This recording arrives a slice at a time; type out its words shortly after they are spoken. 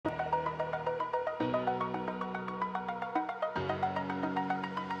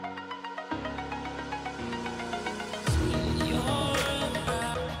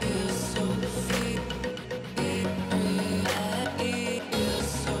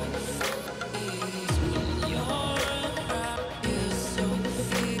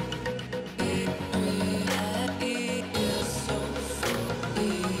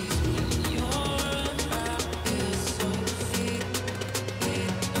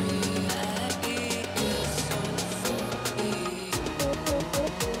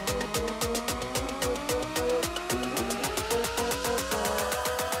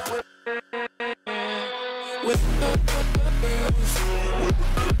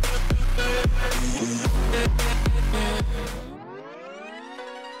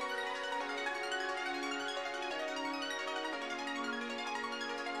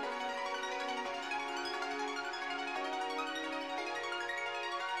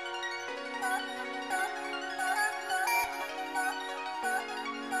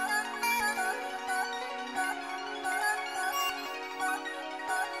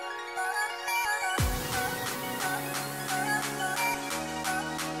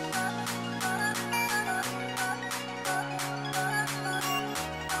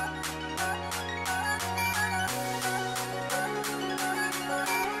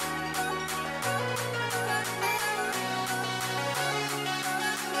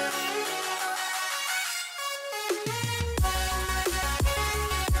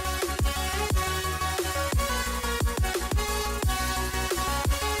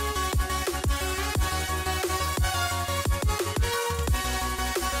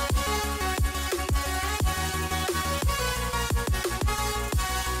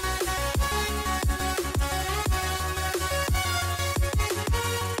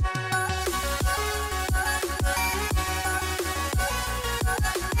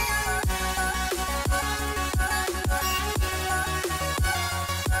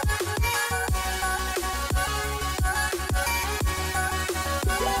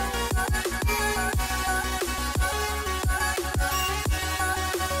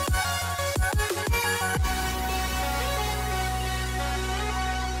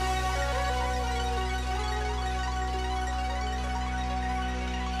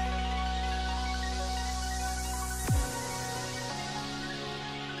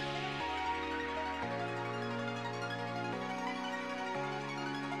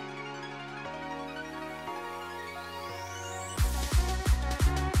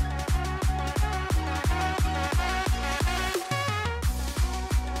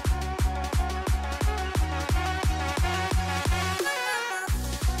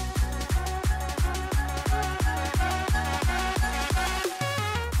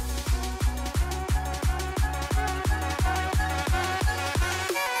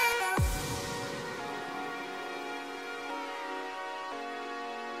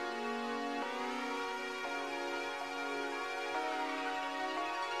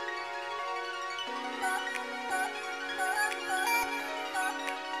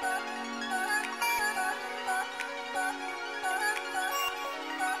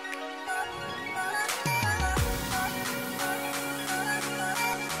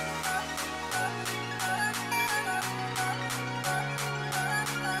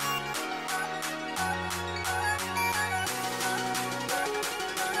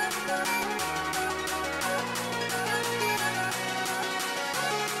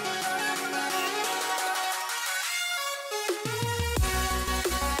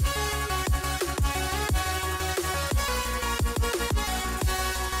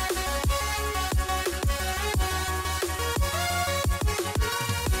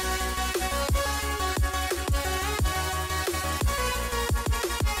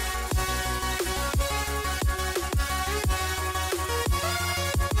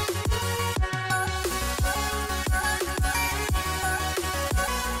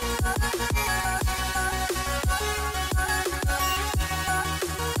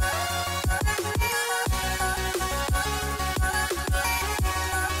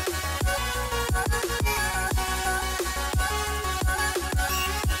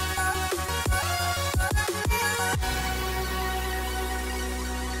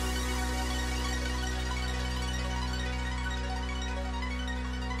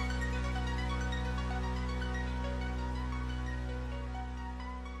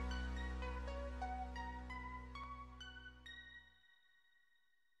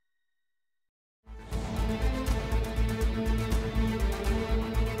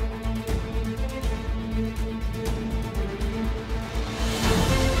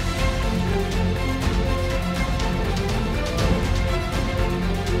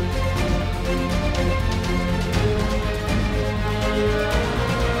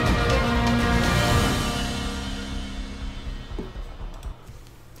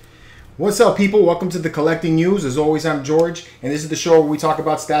What's up, people? Welcome to the Collecting News. As always, I'm George, and this is the show where we talk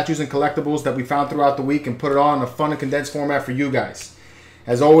about statues and collectibles that we found throughout the week and put it all in a fun and condensed format for you guys.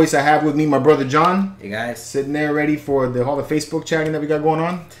 As always, I have with me my brother John. Hey guys. Sitting there ready for all the Facebook chatting that we got going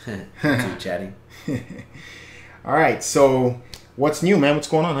on. Keep chatting. All right, so what's new, man? What's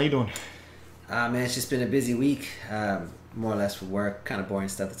going on? How you doing? Man, it's just been a busy week, more or less for work. Kind of boring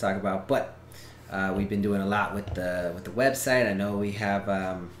stuff to talk about, but we've been doing a lot with the website. I know we have,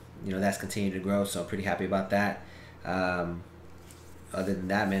 that's continued to grow, so I'm pretty happy about that. Other than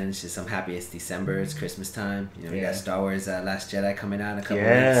that, man, it's just I'm happy it's December. It's Christmas time. We got Star Wars Last Jedi coming out in a couple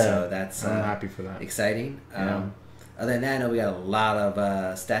weeks, so that's I'm happy for that. Exciting. Other than that, I know we got a lot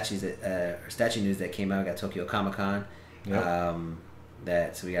of statue news that came out. We got Tokyo Comic Con.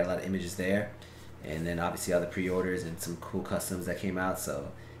 Yep. So we got a lot of images there, and then obviously all the pre-orders and some cool customs that came out.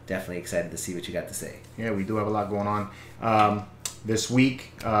 So definitely excited to see what you got to say. Yeah, we do have a lot going on. This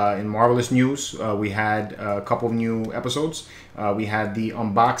week in Marvelous News, we had a couple of new episodes. We had the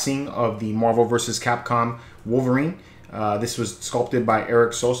unboxing of the Marvel vs. Capcom Wolverine. This was sculpted by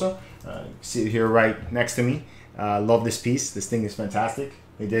Eric Sosa. You see it here right next to me. Love this piece. This thing is fantastic.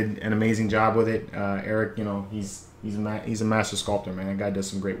 They did an amazing job with it. Eric, he's a master sculptor, man. That guy does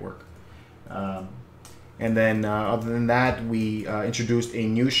some great work. And then other than that, we introduced a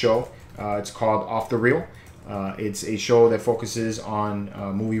new show. It's called Off the Reel. It's a show that focuses on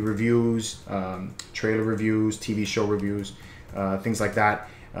movie reviews, trailer reviews, TV show reviews, things like that.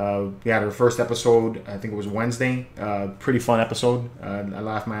 We had our first episode, I think it was Wednesday. Pretty fun episode. I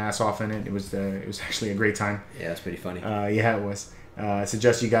laughed my ass off in it. It was actually a great time. Yeah, it's pretty funny. Yeah, it was. I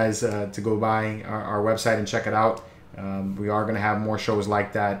suggest you guys to go by our website and check it out. We are going to have more shows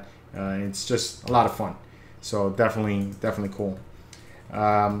like that. It's just a lot of fun. So definitely cool.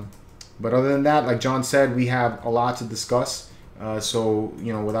 But other than that, like John said, we have a lot to discuss. So,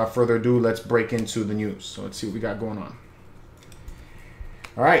 without further ado, let's break into the news. So let's see what we got going on.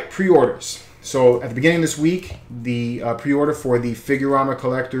 All right, pre-orders. So at the beginning of this week, the pre-order for the Figurama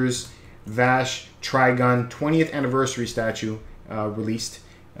Collectors Trigun 20th Anniversary Statue released.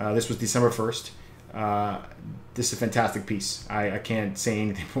 This was December 1st. This is a fantastic piece. I can't say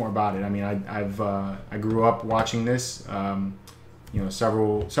anything more about it. I mean, I grew up watching this.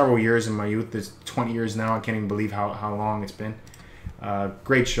 Several years in my youth. It's 20 years now. I can't even believe how long it's been.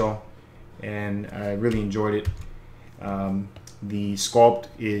 Great show, and I really enjoyed it. The sculpt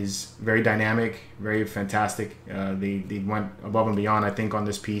is very dynamic, very fantastic. They went above and beyond, I think, on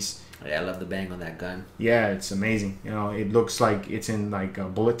this piece. Yeah, I love the bang on that gun. Yeah, it's amazing. It looks like it's in like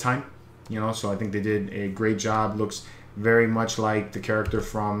bullet time. So I think they did a great job. Looks very much like the character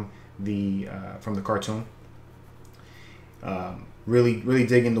from the cartoon. Really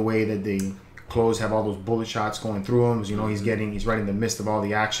digging the way that the clothes have all those bullet shots going through him. He's right in the midst of all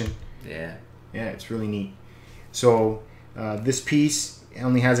the action. Yeah, it's really neat. So this piece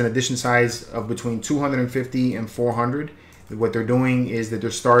only has an edition size of between 250 and 400. What they're doing is that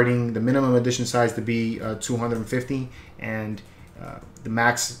they're starting the minimum edition size to be 250, and the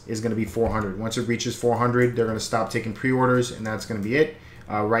max is going to be 400. Once it reaches 400, they're going to stop taking pre-orders, and that's going to be it.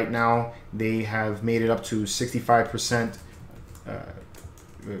 Right now, they have made it up to 65%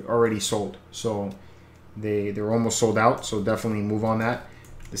 already sold. So they're almost sold out, so definitely move on that.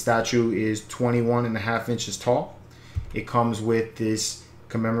 The statue is 21.5 inches tall. It comes with this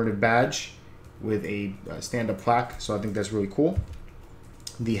commemorative badge with a stand-up plaque, so I think that's really cool.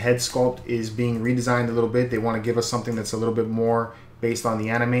 The head sculpt is being redesigned a little bit. They want to give us something that's a little bit more based on the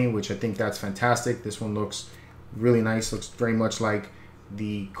anime, which I think that's fantastic. This one looks really nice. Looks very much like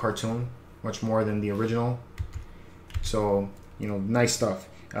the cartoon, much more than the original. So, nice stuff.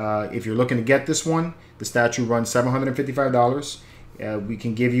 If you're looking to get this one, the statue runs $755. We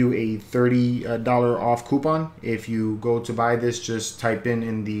can give you a $30 off coupon. If you go to buy this, just type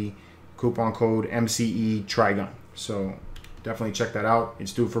in the coupon code MCE Trigun. So definitely check that out.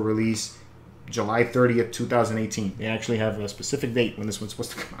 It's due for release July 30th, 2018. They actually have a specific date when this one's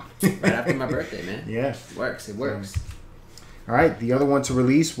supposed to come out. Right after my birthday, man. Yeah. It works. All right. The other one to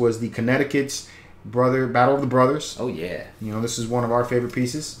release was the Connecticut's Battle of the Brothers. Oh, yeah. This is one of our favorite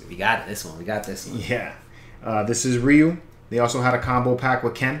pieces. We got this one. Yeah. This is Ryu. They also had a combo pack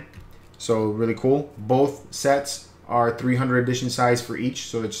with Ken. So really cool. Both sets are 300 edition size for each.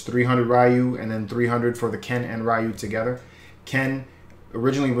 So it's 300 Ryu and then 300 for the Ken and Ryu together. Ken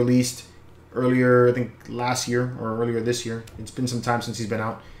originally released earlier, I think last year or earlier this year. It's been some time since he's been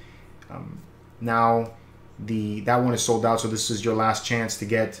out. Now that one is sold out, so this is your last chance to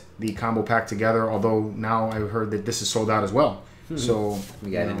get the combo pack together. Although now I heard that this is sold out as well. So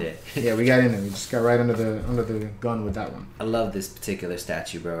we got in there. Yeah, we got in there. We just got right under the gun with that one. I love this particular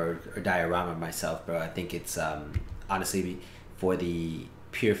statue, bro, or diorama myself, bro. I think it's honestly for the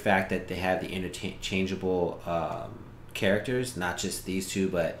pure fact that they have the interchangeable characters, not just these two,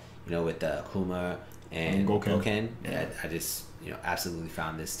 but with the Akuma and Goken. Yeah. I just absolutely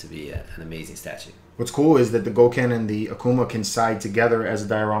found this to be an amazing statue. What's cool is that the Goken and the Akuma can side together as a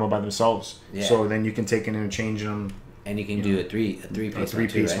diorama by themselves. Yeah. So then you can take and interchange them. And you can do a three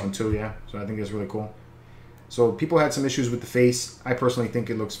piece one too, yeah. So I think that's really cool. So people had some issues with the face. I personally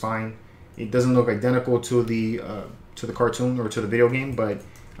think it looks fine. It doesn't look identical to the cartoon or to the video game, but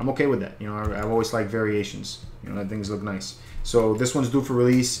I'm okay with that. I've always liked variations. That things look nice. So this one's due for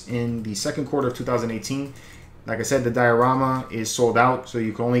release in the second quarter of 2018. Like I said, the diorama is sold out, so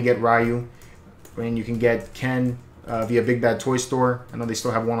you can only get Ryu. And you can get Ken via Big Bad Toy Store. I know they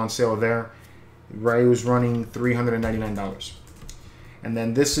still have one on sale there. Ryu's running $399. And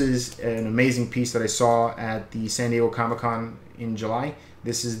then this is an amazing piece that I saw at the San Diego Comic-Con in July.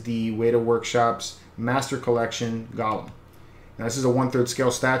 This is the Weta Workshop's Master Collection Gollum. Now this is a 1/3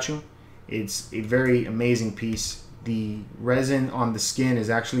 scale statue. It's a very amazing piece. The resin on the skin is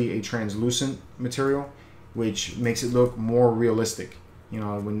actually a translucent material, which makes it look more realistic.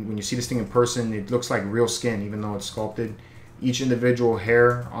 When you see this thing in person, it looks like real skin, even though it's sculpted. Each individual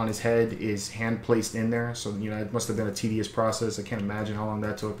hair on his head is hand placed in there, so it must have been a tedious process. I can't imagine how long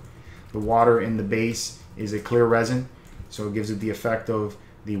that took. The water in the base is a clear resin, so it gives it the effect of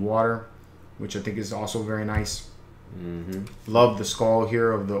the water, which I think is also very nice. Love the skull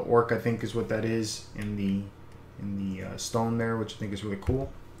here of the orc, I think is what that is, in the stone there, which I think is really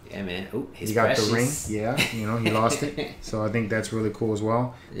cool. Yeah, man. Ooh, he got the ring. Yeah, he lost it. So I think that's really cool as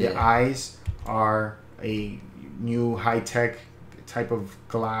well. Yeah. The eyes are a new high-tech type of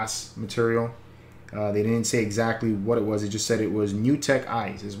glass material. They didn't say exactly what it was. It just said it was new tech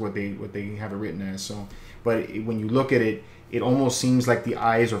eyes is what they have it written as. So, but when you look at it, it almost seems like the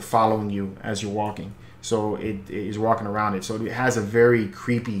eyes are following you as you're walking. So it is walking around it. So it has a very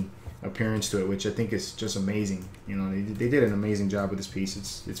creepy appearance to it, which I think is just amazing. They did an amazing job with this piece.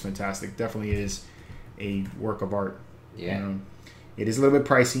 It's fantastic. Definitely is a work of art. Yeah. It is a little bit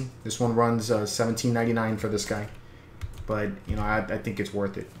pricey. This one runs $17.99 for this guy, but I think it's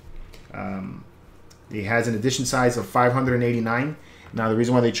worth it. It has an edition size of 589. Now the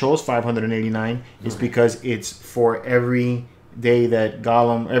reason why they chose 589 is because it's for every year that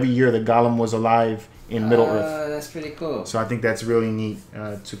Gollum was alive in Middle Earth. Oh, that's pretty cool. So I think that's really neat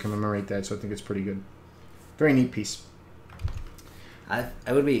to commemorate that. So I think it's pretty good. Very neat piece. I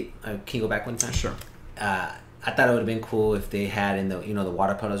would be. Can you go back one time? Sure. I thought it would have been cool if they had in the the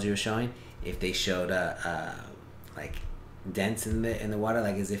water puddles you were showing, if they showed like dents in the water,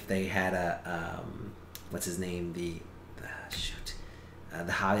 like as if they had a what's his name, the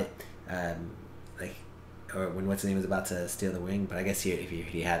Hobbit, like, or when what's his name was about to steal the ring, but I guess if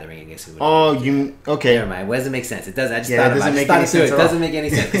he had the ring, I guess it would. Oh, you okay? Never mind. It doesn't make sense. It doesn't. I just thought about it. It doesn't make any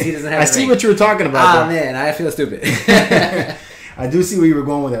sense because he doesn't have. I see what you were talking about. Oh man, I feel stupid. I do see where you were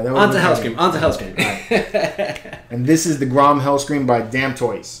going with that. Onto Hellscream. And this is the Grom Hellscream by Damn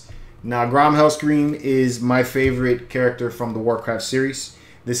Toys. Now, Grom Hellscream is my favorite character from the Warcraft series.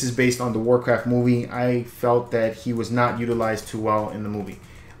 This is based on the Warcraft movie. I felt that he was not utilized too well in the movie,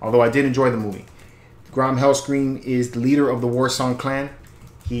 although I did enjoy the movie. Grom Hellscream is the leader of the Warsong clan.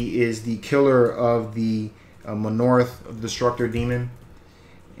 He is the killer of the Monorth, the Destructor Demon.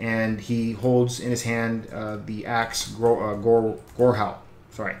 And he holds in his hand the axe Gorhal.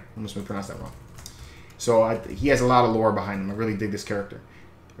 Sorry, I almost mispronounced that wrong. So he has a lot of lore behind him. I really dig this character.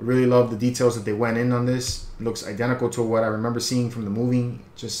 I really love the details that they went in on this. It looks identical to what I remember seeing from the movie.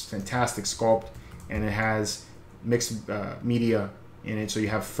 Just fantastic sculpt. And it has mixed media in it. So you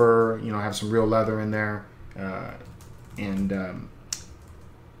have fur, have some real leather in there.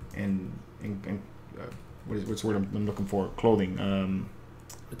 What's the word I'm looking for? Clothing.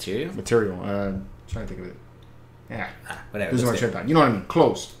 Material. Trying to think of it. Yeah. Whatever. Losing my train of thought. You know what I mean?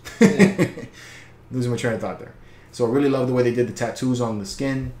 Close. Yeah. Losing my train of thought there. So I really love the way they did the tattoos on the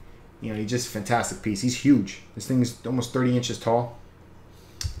skin. He's just a fantastic piece. He's huge. This thing is almost 30 inches tall.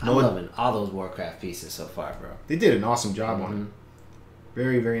 I'm loving all those Warcraft pieces so far, bro. They did an awesome job on it.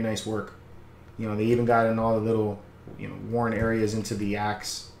 Very, very nice work. They even got in all the little, worn areas into the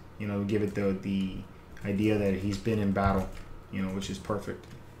axe. Give it the idea that he's been in battle. Which is perfect.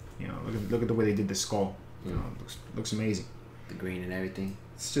 Look at the way they did the skull. Looks amazing. The green and everything.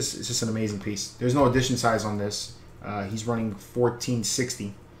 It's just an amazing piece. There's no edition size on this. He's running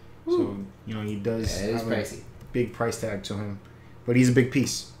 $14.60. So he does have a big price tag to him, but he's a big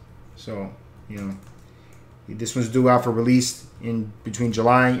piece. So This one's due out for release in between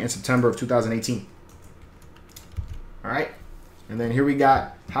July and September of 2018. All right. And then here we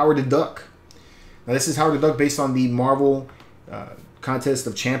got Howard the Duck. Now this is Howard the Duck based on the Marvel Contest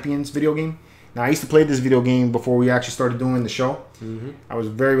of Champions video game. Now I used to play this video game before we actually started doing the show. I was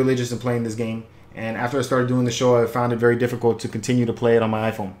very religious in playing this game. And after I started doing the show, I found it very difficult to continue to play it on my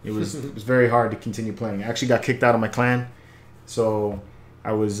iPhone. It was very hard to continue playing. I actually got kicked out of my clan. So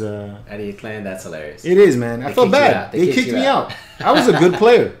I was... out of your clan? That's hilarious. It is, man. I felt bad. They kicked me out. I was a good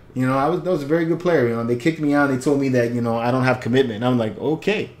player. You know, I was a very good player. You know, they kicked me out. They told me that, you know, I don't have commitment. I'm like,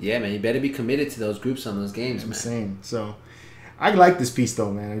 okay. Yeah, man. You better be committed to those groups on those games, I'm saying. So I like this piece,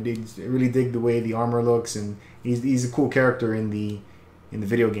 though, man. I really dig the way the armor looks. And he's a cool character in the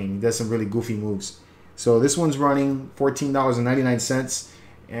video game. He does some really goofy moves. So this one's running $14.99.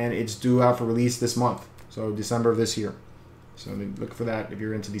 And it's due out for release this month. So December of this year. So look for that if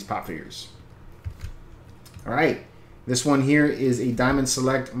you're into these pop figures. All right. This one here is a Diamond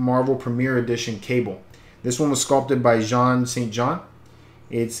Select Marvel Premiere Edition Cable. This one was sculpted by Jean St. John.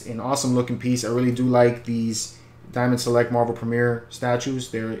 It's an awesome looking piece. I really do like these Diamond Select Marvel Premiere statues.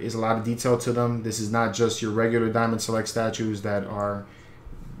 There is a lot of detail to them. This is not just your regular Diamond Select statues that are,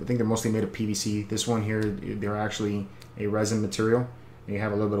 I think they're mostly made of PVC. This one here, they're actually a resin material. They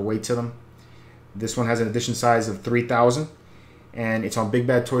have a little bit of weight to them. This one has an edition size of 3,000. And it's on Big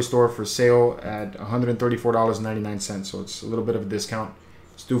Bad Toy Store for sale at $134.99. So it's a little bit of a discount.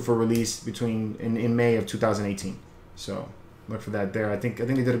 It's due for release in May of 2018. So look for that there. I think they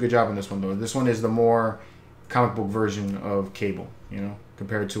did a good job on this one though. This one is the more comic book version of Cable, you know,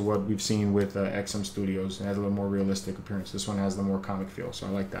 compared to what we've seen with XM Studios. It has a little more realistic appearance. This one has the more comic feel. So I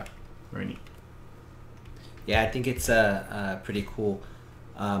like that. Very neat. Yeah, I think it's pretty cool.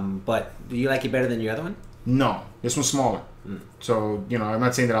 But do you like it better than your other one? No, this one's smaller. So, you know, I'm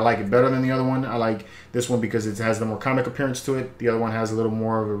not saying that I like it better than the other one. I like this one because it has the more comic appearance to it. The other one has a little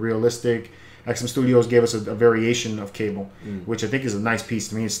more of a realistic. XM Studios gave us a variation of Cable, which I think is a nice piece.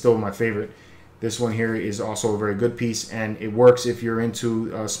 To me, it's still my favorite. This one here is also a very good piece, and it works if you're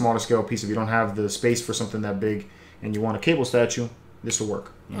into a smaller scale piece. If you don't have the space for something that big and you want a Cable statue, this will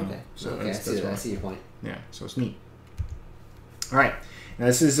work. Okay. So okay, I see your point. Yeah, so it's neat. All right. Now,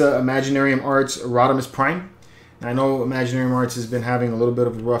 this is Imaginarium Arts Rodimus Prime. Now, I know Imaginarium Arts has been having a little bit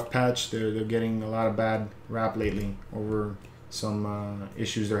of a rough patch. They're getting a lot of bad rap lately over some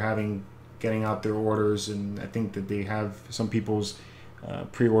issues they're having getting out their orders, and I think that they have some people's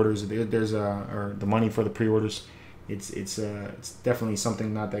pre-orders. There's or the money for the pre-orders. It's definitely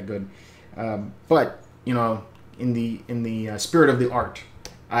something not that good. But you know, in the spirit of the art,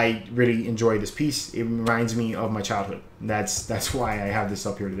 I really enjoy this piece. It reminds me of my childhood. That's why I have this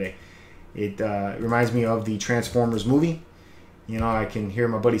up here today. It reminds me of the Transformers movie. You know, I can hear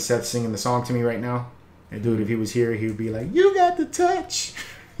my buddy Seth singing the song to me right now. And dude, if he was here, he would be like, "You got the touch."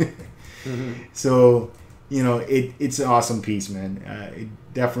 So, you know, it's an awesome piece, man. It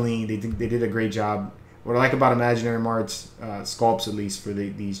definitely, they did a great job. What I like about Imaginarium Arts sculpts, at least for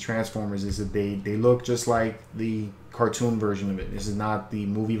these Transformers, is that they look just like the cartoon version of it. This is not the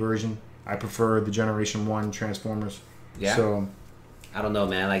movie version. I prefer the Generation 1 Transformers. Yeah. So I don't know,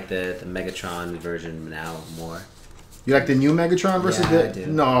 man. I like the Megatron version now more. You like the new Megatron versus the... I do.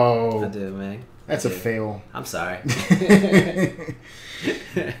 No. I do, man. That's a fail. I'm sorry.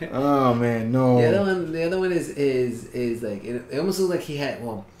 Oh man, no. The other one is like it almost looks like he had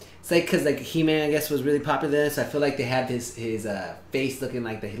it's like because like He-Man I guess was really popular, so I feel like they have his face looking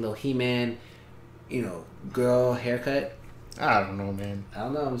like the little He-Man, you know, girl haircut. I don't know, man. I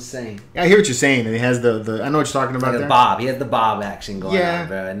don't know. I'm just saying. Yeah, I hear what you're saying. And he has the I know what you're talking about. Like there. Bob. He has the Bob action going on,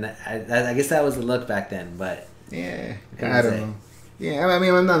 bro. And I guess that was the look back then, but yeah, I don't know. Yeah, I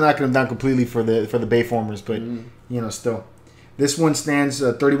mean, I'm not knocking them down completely for the Bayformers, but you know, still. This one stands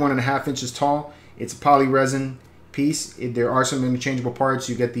 31 and a half inches tall. It's a poly resin piece. There are some interchangeable parts.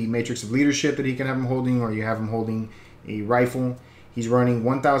 You get the Matrix of Leadership that he can have him holding, or you have him holding a rifle. He's running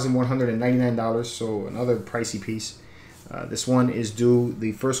 $1,199, so another pricey piece. This one is due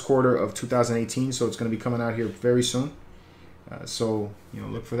the first quarter of 2018, so it's going to be coming out here very soon. So, you know,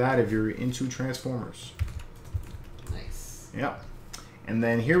 look for that if you're into Transformers. Nice. Yeah. And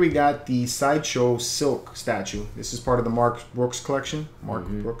then here we got the Sideshow Silk statue. This is part of the Mark Brooks collection. Mark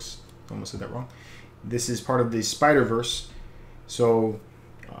Brooks. Almost said that wrong. This is part of the Spider-Verse. So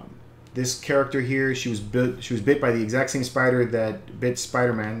this character here, she was bit by the exact same spider that bit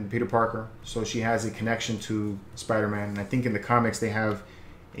Spider-Man, Peter Parker. So she has a connection to Spider-Man. And I think in the comics they have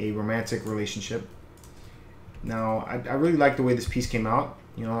a romantic relationship. Now, I really like the way this piece came out.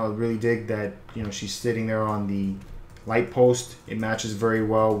 You know, I really dig that, you know, she's sitting there on the light post. It matches very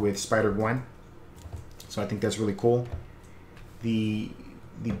well with Spider-Gwen. So I think that's really cool. The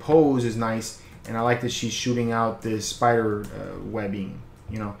pose is nice, and I like that she's shooting out this spider webbing.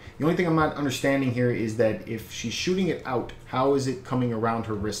 You know, the only thing I'm not understanding here is that if she's shooting it out, how is it coming around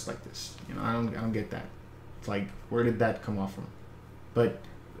her wrist like this? You know, I don't get that. It's like, where did that come off from? But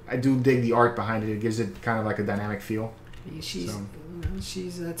I do dig the art behind it. It gives it kind of like a dynamic feel. She's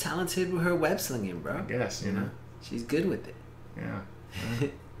she's talented with her web slinging, bro. I guess, you know. She's good with it. Yeah.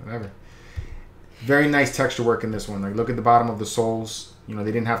 Whatever. Very nice texture work in this one. Like, look at the bottom of the soles. You know,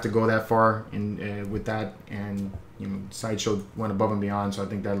 they didn't have to go that far in with that, and you know, Sideshow went above and beyond. So I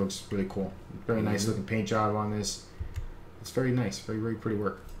think that looks really cool. Very nice looking paint job on this. It's very nice. Very, very pretty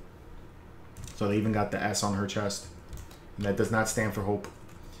work. So they even got the S on her chest, and that does not stand for hope.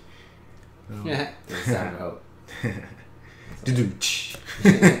 So. Yeah, doesn't stand for hope.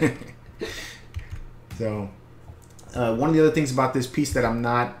 So, one of the other things about this piece that I'm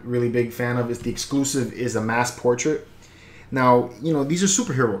not really big fan of is the exclusive is a mask portrait. Now, you know, these are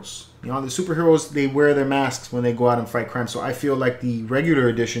superheroes. You know, the superheroes, they wear their masks when they go out and fight crime. So I feel like the regular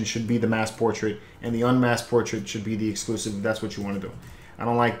edition should be the mask portrait, and the unmasked portrait should be the exclusive if that's what you want to do. I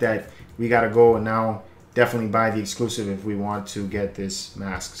don't like that we got to go and now definitely buy the exclusive if we want to get this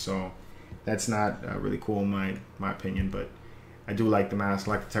mask. So that's not really cool in my opinion, but I do like the mask.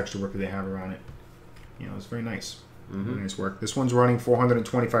 I like the texture work that they have around it. You know, it's very nice. Very nice work. This one's running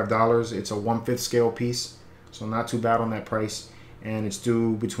 $425. It's a 1/5 scale piece, so not too bad on that price. And it's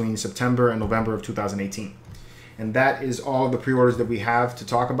due between September and November of 2018. And that is all of the pre-orders that we have to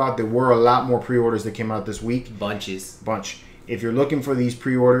talk about. There were a lot more pre-orders that came out this week. Bunch. If you're looking for these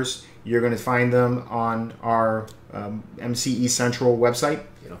pre-orders, you're going to find them on our MCE Central website.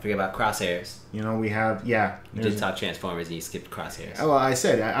 Don't forget about crosshairs. You know, we have, You did talk Transformers and you skipped crosshairs. Well, I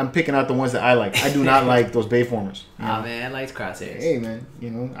said, I'm picking out the ones that I like. I do not like those Bayformers. Oh, man, I liked crosshairs. Hey, man, you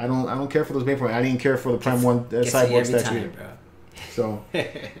know, I don't care for those Bayformers. I didn't care for the Prime 1 Cyborg statue. Bro. So,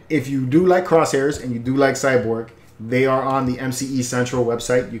 if you do like crosshairs and you do like Cyborg, they are on the MCE Central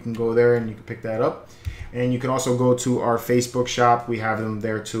website. You can go there and you can pick that up. And you can also go to our Facebook shop. We have them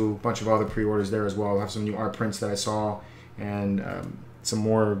there too. A bunch of other pre-orders there as well. I have some new art prints that I saw, and some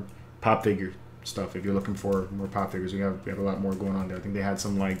more pop figure stuff. If you're looking for more pop figures, we have a lot more going on there. I think they had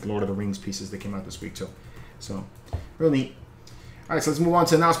some like Lord of the Rings pieces that came out this week too. So, real neat. All right, so let's move on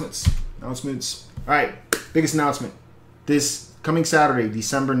to announcements. All right, biggest announcement. This coming Saturday,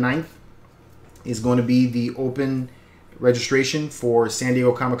 December 9th, is going to be the open registration for San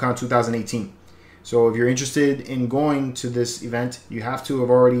Diego Comic-Con 2018. So if you're interested in going to this event, you have to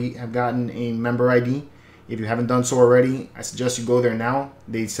have gotten a member ID. If you haven't done so already, I suggest you go there now.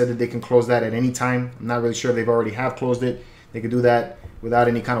 They said that they can close that at any time. I'm not really sure if they've already have closed it. They could do that without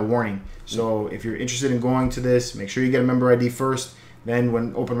any kind of warning. So if you're interested in going to this, make sure you get a member ID first. Then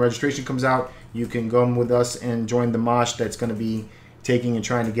when open registration comes out, you can come with us and join the mosh that's going to be taking and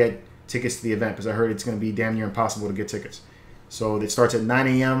trying to get tickets to the event, because I heard it's going to be damn near impossible to get tickets. So it starts at 9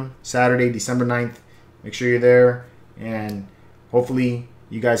 a.m. Saturday, December 9th. Make sure you're there, and hopefully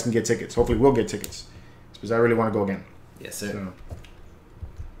you guys can get tickets. Hopefully we'll get tickets, because I really want to go again. Yes, sir. So,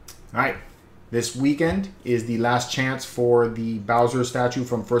 all right. This weekend is the last chance for the Bowser statue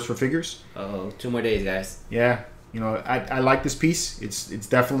from First for Figures. 2 more days, guys. Yeah. You know, I like this piece. It's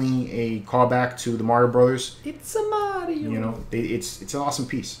definitely a callback to the Mario Brothers. It's a Mario. You know, it's an awesome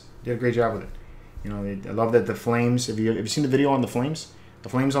piece. They did a great job with it. You know, I love that the flames. Have you seen the video on the flames? The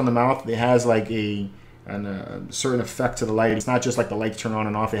flames on the mouth. It has like a certain effect to the light. It's not just like the lights turn on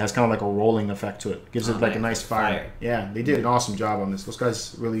and off. It has kind of like a rolling effect to it. Gives it like a nice fire. Yeah, they did an awesome job on this. Those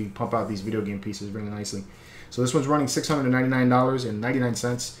guys really pump out these video game pieces really nicely. So this one's running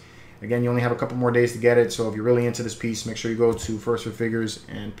 $699.99. Again, you only have a couple more days to get it. So if you're really into this piece, make sure you go to First for Figures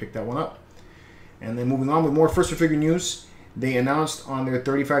and pick that one up. And then moving on with more First for Figure news, they announced on their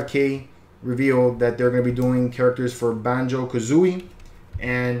 35K reveal that they're going to be doing characters for Banjo-Kazooie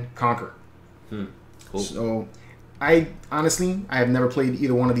and Conquer. Cool. So, I have never played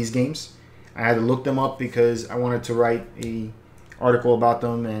either one of these games. I had to look them up because I wanted to write a article about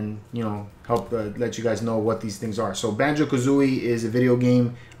them and, you know, help let you guys know what these things are. So, Banjo-Kazooie is a video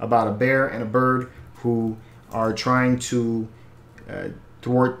game about a bear and a bird who are trying to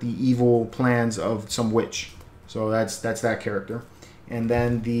thwart the evil plans of some witch. So that's that character. And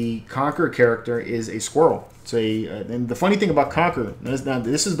then the Conquer character is a squirrel. It's and the funny thing about Conquer,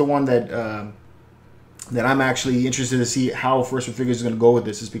 this is the one that I'm actually interested to see how First for Figures is going to go with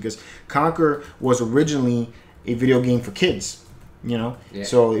this, is because Conquer was originally a video game for kids, you know? Yeah.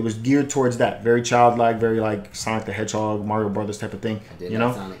 So it was geared towards that. Very childlike, very like Sonic the Hedgehog, Mario Brothers type of thing, you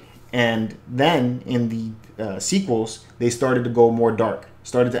know? Sonic. And then in the sequels, they started to go more dark.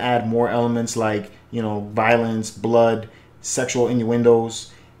 started to add more elements like, you know, violence, blood, sexual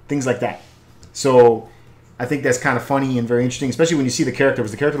innuendos, things like that. So I think that's kind of funny and very interesting, especially when you see the character,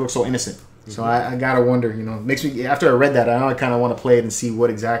 because the character looks so innocent. Mm-hmm. So I gotta wonder, you know, makes me, after I read that, I kind of want to play it and see what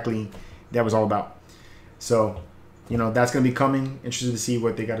exactly that was all about. So, you know, that's going to be coming. Interested to see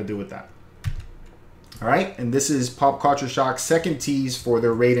what they got to do with that. All right, and this is Pop Culture Shock's second tease for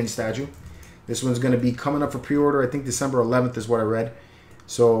their Raiden statue. This one's going to be coming up for pre-order. I think December 11th is what I read.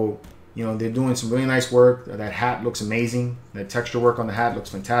 So, you know, they're doing some really nice work. That hat looks amazing. That texture work on the hat looks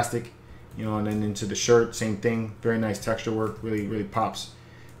fantastic. You know, and then into the shirt, same thing. Very nice texture work. Really, really pops.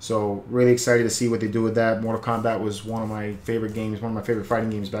 So, really excited to see what they do with that. Mortal Kombat was one of my favorite games, one of my favorite fighting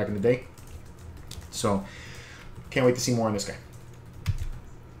games back in the day. So, can't wait to see more on this guy.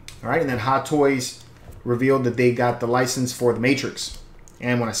 All right, and then Hot Toys revealed that they got the license for The Matrix.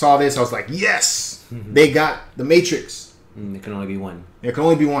 And when I saw this, I was like, yes, they got The Matrix. There can only be one. There can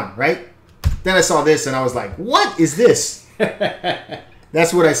only be one, right? Then I saw this and I was like, what is this?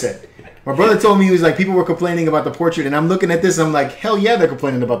 That's what I said. My brother told me, he was like, people were complaining about the portrait, and I'm looking at this, I'm like, hell yeah, they're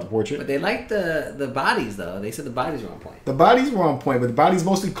complaining about the portrait. But they liked the bodies, though. They said the bodies were on point. The bodies were on point, but the body's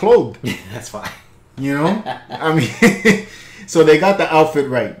mostly clothed. That's fine. You know? I mean, so they got the outfit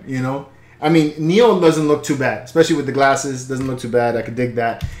right, you know? I mean, Neo doesn't look too bad, especially with the glasses. Doesn't look too bad. I could dig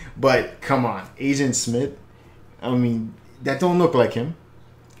that. But, come on. Agent Smith, I mean, that don't look like him.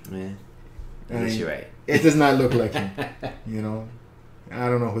 Man, I guess you're right. It does not look like him, you know? I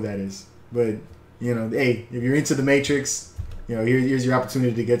don't know who that is. But, you know, hey, if you're into The Matrix, you know, here's your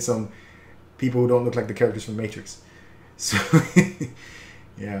opportunity to get some people who don't look like the characters from Matrix. So,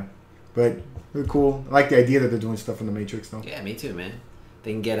 yeah. But they're cool. I like the idea that they're doing stuff from The Matrix, though. Yeah, me too, man.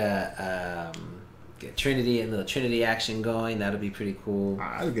 They can get get Trinity and the Trinity action going. That'll be pretty cool.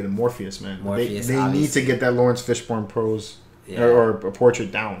 I would get a Morpheus, man. Morpheus, they need to get that Lawrence Fishburne pose or a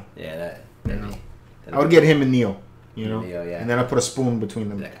portrait down. Yeah, I would get him and Neo. You know, Neo, yeah. And then I put a spoon between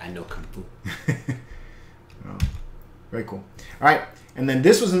them. Like, I know Kung Fu. Oh, very cool. All right, and then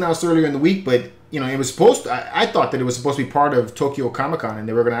this was announced earlier in the week, but you know, it was supposed to, I thought that it was supposed to be part of Tokyo Comic Con, and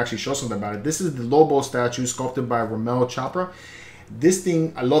they were going to actually show something about it. This is the Lobo statue sculpted by Ramel Chopra. This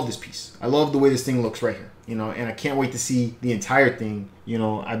thing, I love this piece. I love the way this thing looks right here. You know, and I can't wait to see the entire thing. You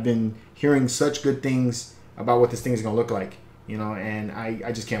know, I've been hearing such good things about what this thing is going to look like. You know, and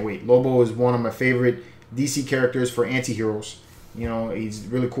I just can't wait. Lobo is one of my favorite DC characters for anti-heroes. You know, he's a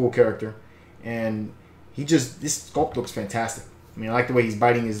really cool character. And this sculpt looks fantastic. I mean, I like the way he's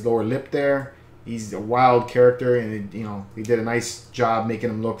biting his lower lip there. He's a wild character, and, you know, they did a nice job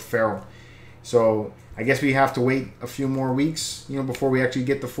making him look feral. So, I guess we have to wait a few more weeks, you know, before we actually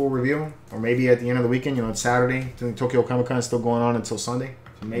get the full review. Or maybe at the end of the weekend, you know, it's Saturday. I think Tokyo Comic Con is still going on until Sunday.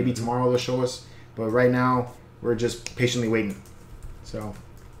 So maybe tomorrow they'll show us. But right now, we're just patiently waiting. So,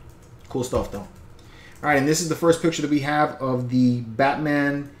 cool stuff, though. All right, and this is the first picture that we have of the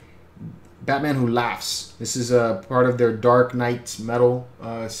Batman Who Laughs. This is a part of their Dark Knight Metal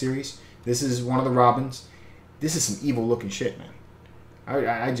series. This is one of the Robins. This is some evil looking shit, man.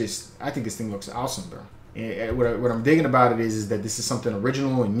 I think this thing looks awesome, bro. And what I'm digging about it is that this is something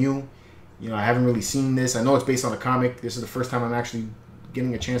original and new. You know, I haven't really seen this. I know it's based on a comic. This is the first time I'm actually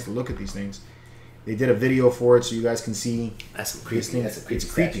getting a chance to look at these things. They did a video for it so you guys can see. That's some creepy. That's a creepy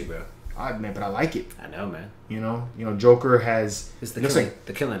statue, bro. Man, but I like it. I know, man. You know, Joker has. It's the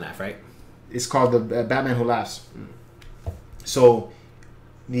killing knife, right? It's called the Batman Who Laughs. So,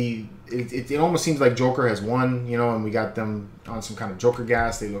 it almost seems like Joker has won, you know, and we got them on some kind of Joker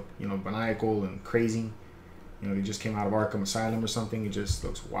gas. They look, you know, maniacal and crazy. You know, they just came out of Arkham Asylum or something. It just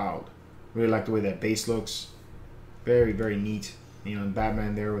looks wild. Really like the way that base looks. Very, very neat. You know,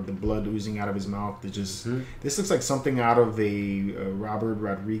 Batman there with the blood oozing out of his mouth. This looks like something out of a Robert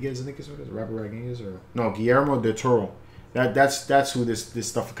Rodriguez, I think is what it is. Robert Rodriguez Guillermo del Toro. That's who this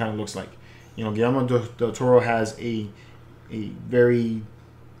stuff kind of looks like. You know, Guillermo del Toro has a very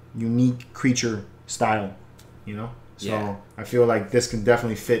unique creature style. You know, so I feel like this can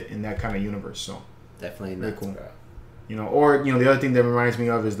definitely fit in that kind of universe. So definitely very cool. You know, or you know, the other thing that reminds me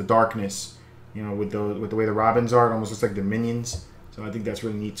of is the darkness. You know, with the way the Robins are, it almost looks like they're minions. So I think that's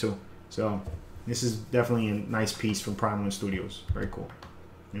really neat too. So this is definitely a nice piece from Prime One Studios. Very cool.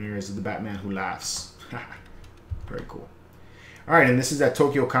 And here is the Batman Who Laughs. Very cool. All right, and this is at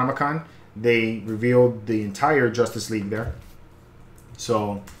Tokyo Comic Con. They revealed the entire Justice League there.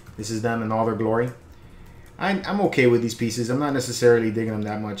 So this is them in all their glory. I'm okay with these pieces. I'm not necessarily digging them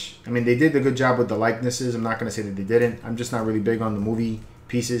that much. I mean, they did a good job with the likenesses. I'm not going to say that they didn't. I'm just not really big on the movie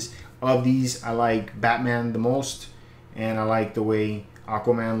pieces. Of these, I like Batman the most, and I like the way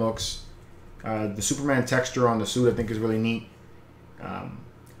Aquaman looks. The Superman texture on the suit, I think, is really neat.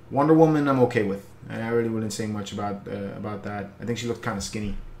 Wonder Woman, I'm okay with. I really wouldn't say much about that. I think she looked kind of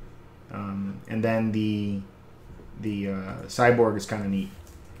skinny. And then the Cyborg is kind of neat.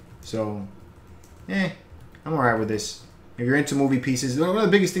 So, I'm alright with this. If you're into movie pieces, one of the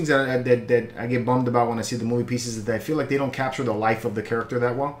biggest things that I get bummed about when I see the movie pieces is that I feel like they don't capture the life of the character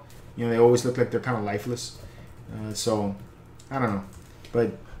that well. You know, they always look like they're kind of lifeless. So, I don't know.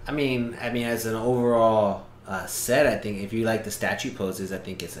 But I mean, as an overall set, I think if you like the statue poses, I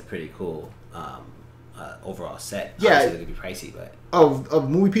think it's a pretty cool overall set. Yeah, obviously, it'll be pricey, but of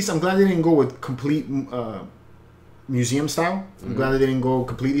movie piece, I'm glad they didn't go with complete museum style. I'm glad they didn't go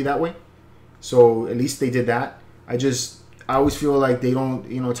completely that way. So at least they did that. I always feel like they don't.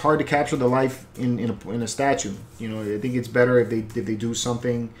 You know, it's hard to capture the life in a statue. You know, I think it's better if they do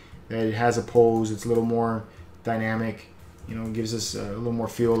something that it has a pose. It's a little more dynamic. You know, gives us a little more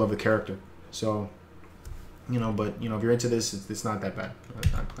feel of the character. So, you know, but you know, if you're into this, it's not that bad.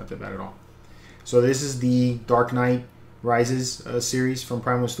 Not that bad at all. So this is the Dark Knight Rises series from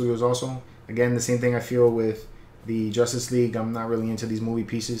Primal Studios. Also, again, the same thing I feel with the Justice League. I'm not really into these movie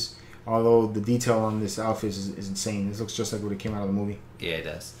pieces. Although the detail on this outfit is insane. This looks just like what it came out of the movie. Yeah, it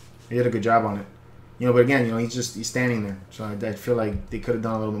does. They did a good job on it. You know, but again, you know, he's standing there. So I feel like they could have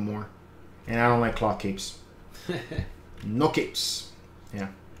done a little bit more. And I don't like cloth capes. No capes. Yeah.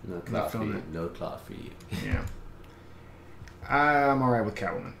 No cloth for you. No cloth for you. Yeah. I'm alright with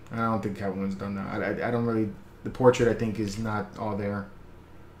Catwoman. I don't think Catwoman's done that. I don't really... The portrait, I think, is not all there.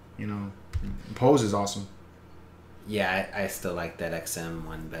 You know, the pose is awesome. Yeah, I still like that XM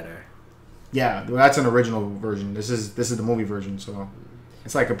one better. Yeah, well, that's an original version. This is the movie version, so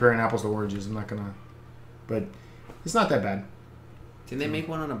it's like comparing apples to oranges. I'm not gonna, but it's not that bad. Did they make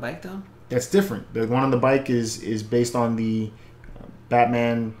one on a bike though? That's different. The one on the bike is based on the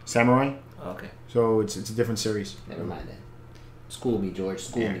Batman Samurai. Oh, okay. So it's a different series. Never mind that. School me, George.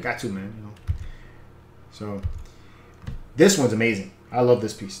 School me. Got to, man. You know. So this one's amazing. I love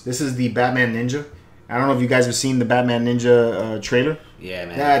this piece. This is the Batman Ninja. I don't know if you guys have seen the Batman Ninja trailer. Yeah,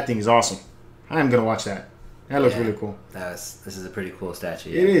 man. That thing is awesome. I'm gonna watch that. That looks really cool. This is a pretty cool statue.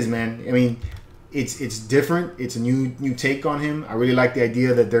 Yeah. It is, man. I mean, it's different. It's a new take on him. I really like the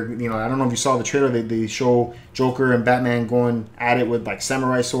idea that they're, you know, I don't know if you saw the trailer. They show Joker and Batman going at it with like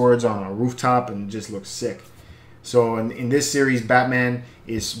samurai swords on a rooftop, and it just looks sick. So in this series, Batman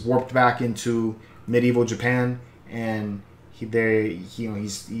is warped back into medieval Japan, and he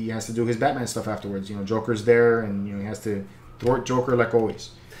has to do his Batman stuff afterwards. You know, Joker's there, and you know he has to thwart Joker like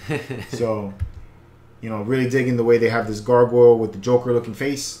always. So, you know, really digging the way they have this gargoyle with the Joker looking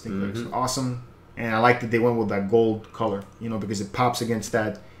face. I think it looks awesome, and I like that they went with that gold color. You know, because it pops against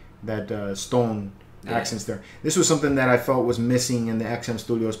that stone accents there. This was something that I felt was missing in the XM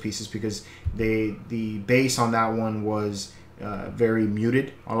Studios pieces, because the base on that one was very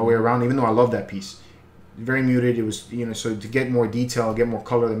muted all the way around. Even though I love that piece. Very muted. It was, you know, so to get more detail, get more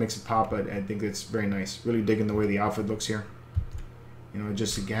color that makes it pop, I think it's very nice. Really digging the way the outfit looks here. You know, it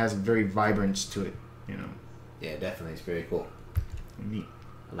has a very vibrance to it. You know. Yeah, definitely, it's very cool. Neat.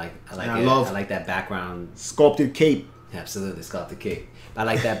 I like that background. Sculpted cape. Absolutely, sculpted cape. I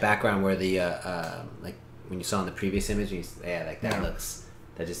like that background where the like when you saw in the previous image, that looks,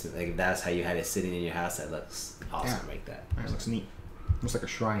 that just like, if that's how you had it sitting in your house, that looks awesome, like that. That looks neat. Almost like a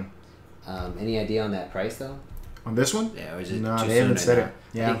shrine. Any idea on that price though? On this one? Yeah, or is it no, too they soon haven't said now? it.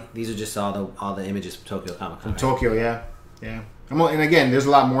 Yeah, I think these are just all the images from Tokyo Comic Con. From Tokyo, yeah. And again, there's a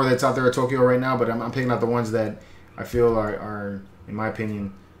lot more that's out there at Tokyo right now, but I'm picking out the ones that I feel are, in my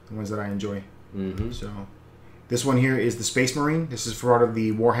opinion, the ones that I enjoy. Mm-hmm. So, this one here is the Space Marine. This is part of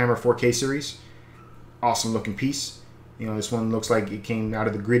the Warhammer 4K series. Awesome looking piece. You know, this one looks like it came out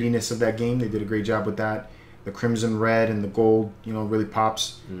of the grittiness of that game. They did a great job with that. The crimson red and the gold, you know, really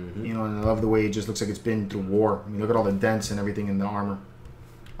pops. Mm-hmm. You know, and I love the way it just looks like it's been through war. I mean, look at all the dents and everything in the armor.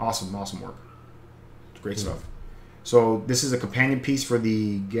 Awesome work. It's great stuff. So this is a companion piece for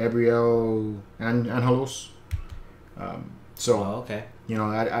the Gabriel Angelos. Okay. You know,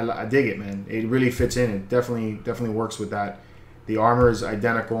 I dig it, man. It really fits in. It definitely works with that. The armor is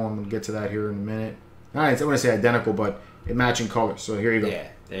identical. I'm gonna get to that here in a minute. I wouldn't say identical, but it matching colors. So here you go. Yeah,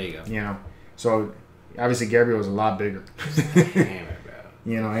 there you go. You know, so obviously Gabriel is a lot bigger. Hammer, bro.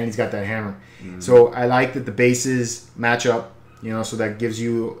 You know, and he's got that hammer. Mm-hmm. So I like that the bases match up. You know, so that gives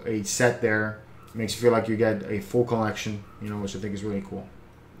you a set there. Makes you feel like you get a full collection. You know, which I think is really cool.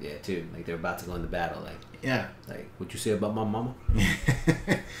 Yeah, too. Like they're about to go into battle. Like, yeah. Like, what you say about my mama?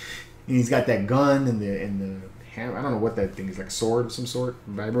 And he's got that gun and the hammer. I don't know what that thing is, like a sword of some sort,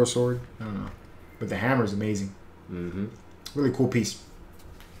 vibro sword. I don't know, but the hammer is amazing. Mm-hmm. Really cool piece.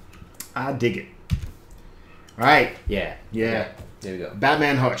 I dig it. All right. Yeah. There we go.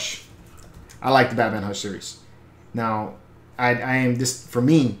 Batman Hush. I like the Batman Hush series. Now, I am this for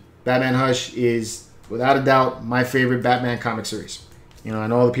me. Batman Hush is without a doubt my favorite Batman comic series. You know, I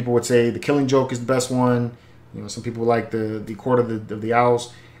know other people would say the Killing Joke is the best one. You know, some people like the Court of the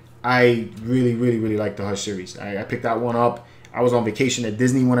Owls. I really, really, really like the Hush series. I picked that one up. I was on vacation at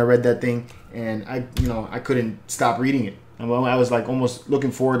Disney when I read that thing, and I couldn't stop reading it. I was like almost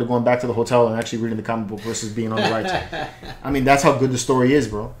looking forward to going back to the hotel and actually reading the comic book versus being on the rides. I mean, that's how good the story is,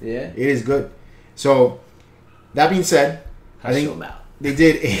 bro. Yeah, it is good. So that being said, I think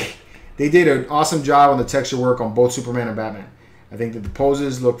they did an awesome job on the texture work on both Superman and Batman. I think that the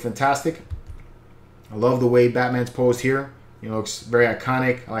poses look fantastic. I love the way Batman's posed here. You know, it looks very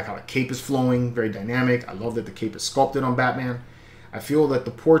iconic. I like how the cape is flowing, very dynamic. I love that the cape is sculpted on Batman. I feel that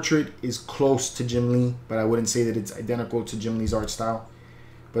the portrait is close to Jim Lee, but I wouldn't say that it's identical to Jim Lee's art style.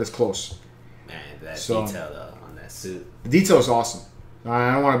 But it's close. Man, that detail though on that suit. The detail is awesome.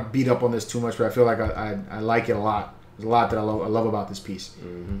 I don't want to beat up on this too much, but I feel like I like it a lot. There's a lot that I love about this piece.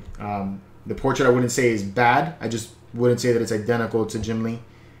 Mm-hmm. The portrait I wouldn't say is bad. I just wouldn't say that it's identical to Jim Lee.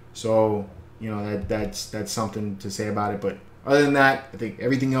 So, you know, that's something to say about it. But other than that, I think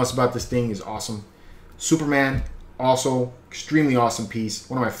everything else about this thing is awesome. Superman, also extremely awesome piece.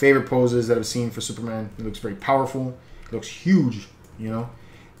 One of my favorite poses that I've seen for Superman. It looks very powerful. It looks huge, you know.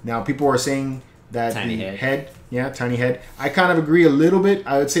 Now, people are saying that tiny head. Yeah, tiny head. I kind of agree a little bit.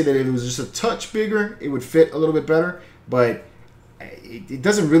 I would say that if it was just a touch bigger, it would fit a little bit better. But it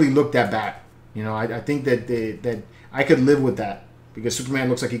doesn't really look that bad. You know, I think that I could live with that because Superman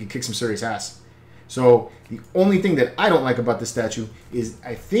looks like he could kick some serious ass. So the only thing that I don't like about this statue is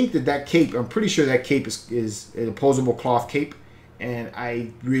I think that cape, I'm pretty sure that cape is an opposable cloth cape. And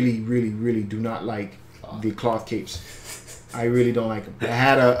I really, really, really do not like the cloth capes. I really don't like them. I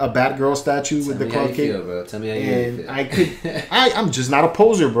had a Batgirl statue with the cloth cape. Feel, bro. Tell me how you feel. I'm just not a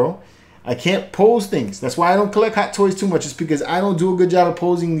poser, bro. I can't pose things. That's why I don't collect Hot Toys too much. It's because I don't do a good job of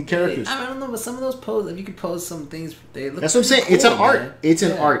posing the characters. I don't know, but some of those poses, if you could pose some things, they look. That's what I'm saying. Cool, it's an art. Man. It's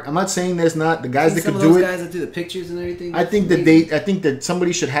an art. I'm not saying there's not the guys that could do it. Some of those guys that do the pictures and everything. I think that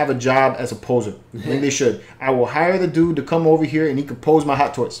somebody should have a job as a poser. I think they should. I will hire the dude to come over here and he could pose my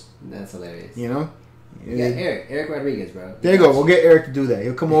Hot Toys. That's hilarious. You know. You got Eric Rodriguez, bro. There you go. We'll get Eric to do that.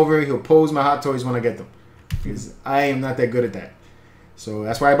 He'll come over. He'll pose my Hot Toys when I get them. Because I am not that good at that. So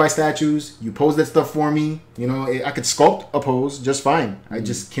that's why I buy statues. You pose that stuff for me. You know, I could sculpt a pose just fine. I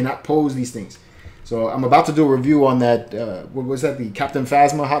just cannot pose these things. So I'm about to do a review on that. What was that? The Captain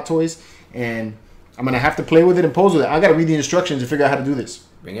Phasma Hot Toys. And I'm going to have to play with it and pose with it. I got to read the instructions to figure out how to do this.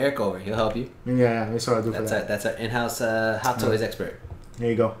 Bring Eric over. He'll help you. Yeah, that's what I do for that. That's our in-house Hot Toys expert.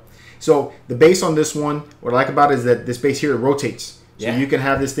 There you go. So the base on this one, what I like about it is that this base here, it rotates. So you can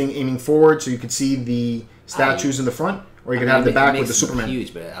have this thing aiming forward so you can see the statues in the front. Or you can have the back with the Superman.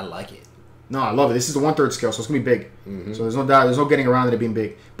 Huge, but I like it. No, I love it. This is a 1/3 scale, so it's gonna be big. Mm-hmm. So there's no doubt, there's no getting around it being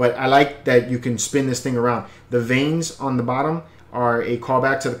big. But I like that you can spin this thing around. The veins on the bottom are a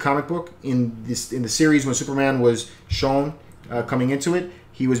callback to the comic book in the series when Superman was shown coming into it.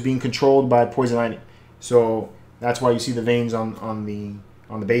 He was being controlled by Poison Ivy, so that's why you see the veins on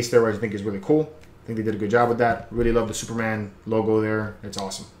the base there, which I think is really cool. I think they did a good job with that. Really love the Superman logo there. It's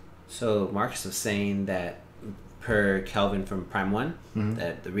awesome. So Marcus was saying that, per Kelvin from Prime 1,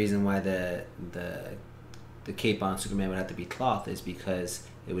 that the reason why the cape on Superman would have to be cloth is because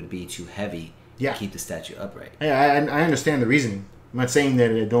it would be too heavy to keep the statue upright. Yeah, I understand the reasoning. I'm not saying that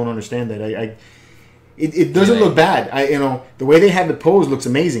I don't understand that. It doesn't look bad. The way they have it posed looks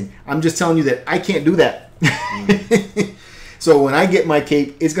amazing. I'm just telling you that I can't do that. So when I get my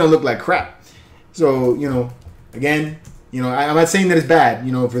cape, it's gonna look like crap. So again. I'm not saying that it's bad.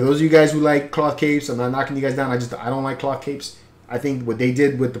 For those of you guys who like cloth capes, I'm not knocking you guys down. I don't like cloth capes. I think what they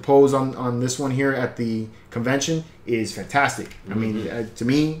did with the pose on this one here at the convention is fantastic. Mm-hmm. I mean, to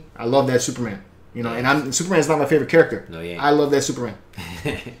me, I love that Superman. And Superman's not my favorite character. No, yeah. I love that Superman.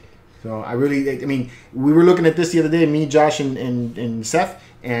 So we were looking at this the other day, me, Josh, and Seth,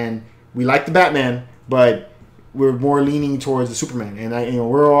 and we like the Batman, but we're more leaning towards the Superman. And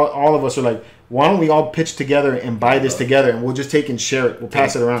we're all of us are like, why don't we all pitch together and buy this together, and we'll just take and share it. We'll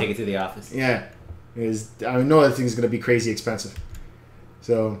pass it around. Take it to the office. Yeah. I know that thing's going to be crazy expensive.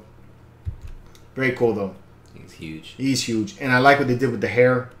 So, very cool, though. He's huge. He's huge. And I like what they did with the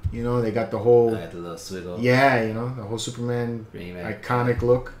hair. They got the whole... the little swiggle. Yeah, the whole Superman iconic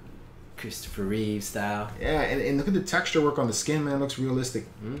look. Christopher Reeve style. Yeah, and look at the texture work on the skin, man. It looks realistic.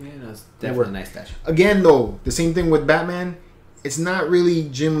 It's definitely a nice statue. Again, though, the same thing with Batman. It's not really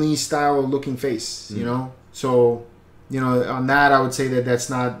Jim Lee style looking face, So, on that, I would say that that's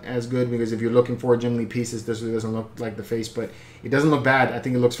not as good because if you're looking for a Jim Lee piece, this really doesn't look like the face, but it doesn't look bad. I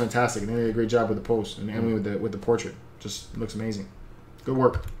think it looks fantastic. And they did a great job with the pose and with the portrait. Just looks amazing. Good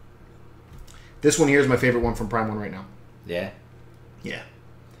work. This one here is my favorite one from Prime 1 right now. Yeah? Yeah.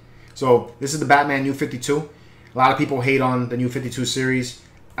 So this is the Batman New 52. A lot of people hate on the New 52 series.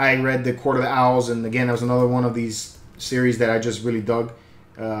 I read the Court of the Owls, and again, that was another one of these series that I just really dug.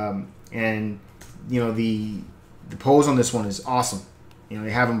 And the pose on this one is awesome. They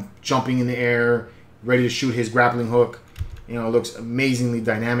have him jumping in the air, ready to shoot his grappling hook. It looks amazingly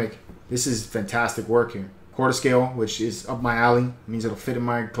dynamic. This is fantastic work here. Quarter scale, which is up my alley. It means it'll fit in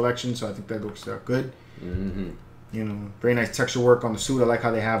my collection, so I think that looks good. Mm-hmm. Very nice texture work on the suit. I like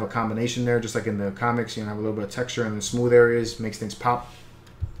how they have a combination there, just like in the comics. Have a little bit of texture in the smooth areas, makes things pop.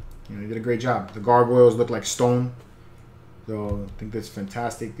 They did a great job. The gargoyles look like stone, so I think that's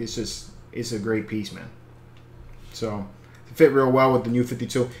fantastic. It's a great piece, man. So it fit real well with the New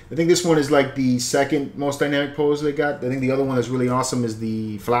 52. I think this one is like the second most dynamic pose they got. I think the other one that's really awesome is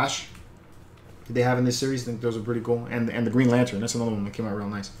the Flash that they have in this series. I think those are pretty cool. And the Green Lantern. That's another one that came out real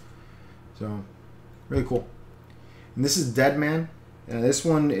nice. So really cool. And this is Dead Man. This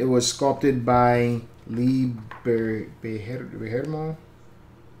one, it was sculpted by Lee Bejermo.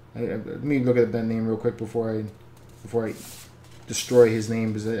 Let me look at that name real quick before I destroy his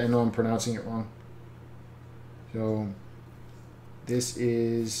name, because I know I'm pronouncing it wrong. So this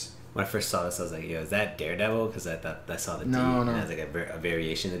is... When I first saw this, I was like, yo, is that Daredevil? Because I thought I saw the D. No. And it has like a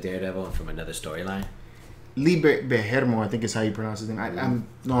variation of Daredevil from another storyline. Lee Bejermo, I think is how you pronounce his name. I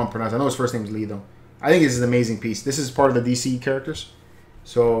know his first name is Lee, though. I think this is an amazing piece. This is part of the DC characters.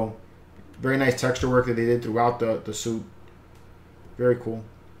 So, very nice texture work that they did throughout the suit. Very cool.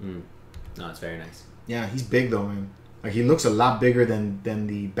 No, it's very nice. Yeah, he's big, though, man. Like, he looks a lot bigger than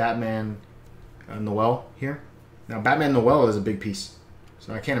the Batman Noel here. Now, Batman Noel is a big piece.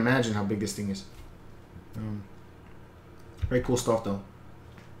 So, I can't imagine how big this thing is. Very cool stuff, though.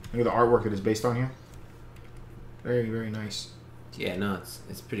 Look at the artwork that it's based on here. Very, very nice. Yeah, no,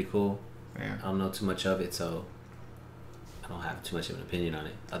 it's pretty cool. Yeah. I don't know too much of it, so I don't have too much of an opinion on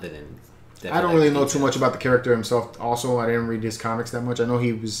it, other than... I don't really know too much about the character himself. Also, I didn't read his comics that much. I know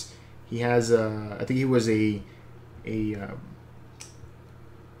he has I think he was a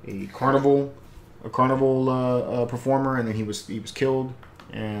carnival performer, and then he was killed,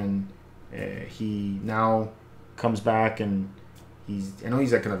 and he now comes back, and I know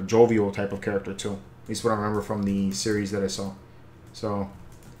he's like kind of jovial type of character too. At least what I remember from the series that I saw. So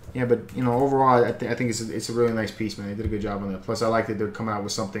yeah, but overall, I think it's a really nice piece, man. They did a good job on that. Plus, I like that they're coming out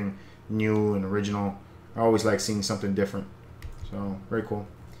with something new and original. I always like seeing something different. So very cool.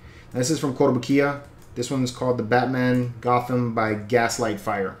 Now, this is from Kotobukiya. This one's called The Batman Gotham by Gaslight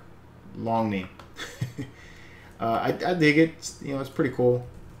Fire. Long name. I dig it. It's pretty cool.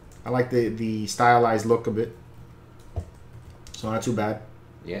 I like the stylized look of it. So not too bad.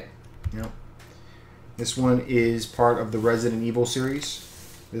 Yeah. This one is part of the Resident Evil series.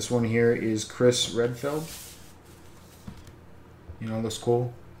 This one here is Chris Redfield. Looks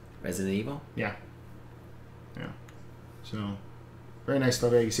cool. Resident Evil? Yeah. So, very nice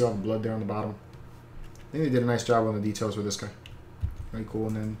stuff. Yeah, you can see all the blood there on the bottom. I think they did a nice job on the details with this guy. Very cool.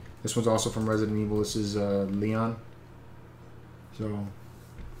 And then this one's also from Resident Evil. This is Leon. So,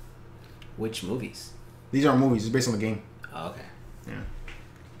 which movies? These aren't movies. It's based on the game. Oh, okay. Yeah.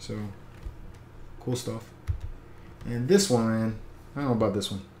 So, cool stuff. And this one, man, I don't know about this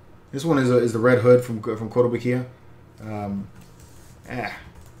one. This one is the Red Hood from Kotobukiya.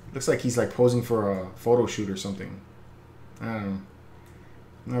 Looks like he's like posing for a photo shoot or something. I don't know.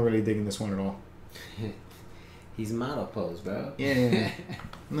 I'm not really digging this one at all. He's model pose, bro. Yeah.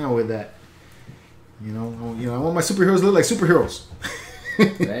 Not with that. I want my superheroes to look like superheroes.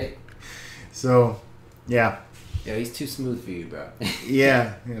 Right? So, yeah. Yo, he's too smooth for you, bro.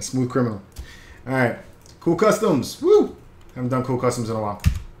 yeah, smooth criminal. All right. Cool Customs. Woo! Haven't done Cool Customs in a while.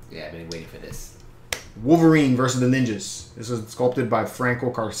 Yeah, I've been waiting for this. Wolverine versus the Ninjas. This was sculpted by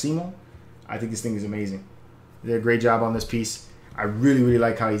Franco Carcimo. I think this thing is amazing. They did a great job on this piece. I really, really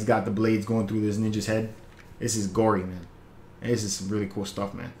like how he's got the blades going through this ninja's head. This is gory, man. This is some really cool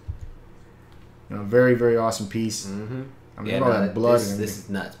stuff, man. Very, very awesome piece. Mm-hmm. I mean, all that blood. This is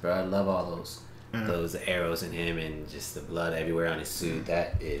nuts, bro. I love all those arrows in him and just the blood everywhere on his suit.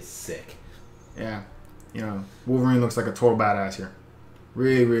 That is sick. Yeah. Wolverine looks like a total badass here.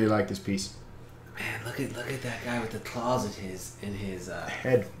 Really, really like this piece. Man, look at that guy with the claws in his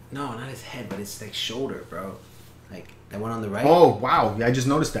head. No, not his head, but it's like shoulder, bro. Like that one on the right. Oh wow! Yeah, I just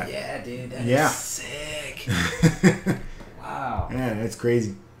noticed that. Yeah, dude, that is sick. Wow. Yeah, that's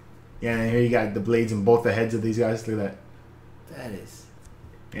crazy. Yeah, and here you got the blades in both the heads of these guys. Look at that. That is.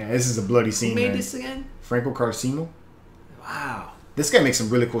 Yeah, this is a bloody scene. Who made man. this again? Franco Carcino. Wow. This guy makes some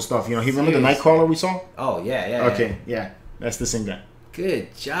really cool stuff. You know, he remember the Nightcrawler we saw? Oh yeah. Okay, yeah, that's the same guy.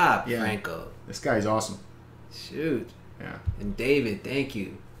 Good job, Yeah. Franco. This guy's awesome. Shoot. Yeah. And David, thank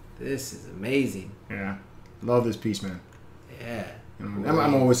you. This is amazing. Yeah, love this piece, man. Yeah. You know,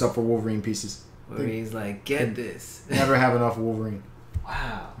 I'm always up for Wolverine pieces. Wolverine's like, get this. Never have enough Wolverine.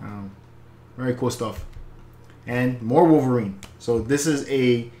 Wow. Very cool stuff. And more Wolverine. So this is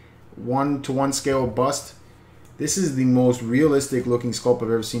a 1-to-1 scale bust. This is the most realistic looking sculpt I've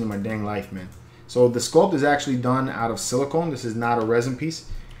ever seen in my dang life, man. So the sculpt is actually done out of silicone. This is not a resin piece.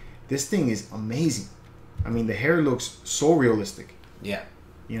 This thing is amazing. I mean, the hair looks so realistic. Yeah.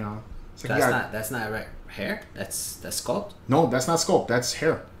 You know, it's So like that's not hair. That's sculpt. no, that's not sculpt. That's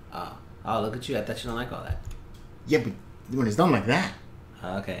hair. Oh, look at you! I thought you don't like all that. Yeah, but when it's done like that,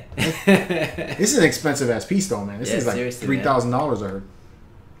 Okay. this is an expensive ass piece, though, man. This Yeah, is like seriously, $3,000. I heard.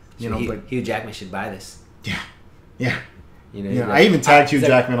 You know, but Hugh Jackman should buy this. yeah. You know, Yeah, like, I even tagged Hugh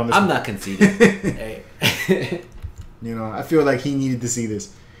Jackman on this. I'm not conceding. Hey. You know, I feel like he needed to see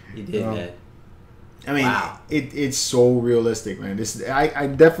this. You did, man. I mean, Wow. it's so realistic, man. This I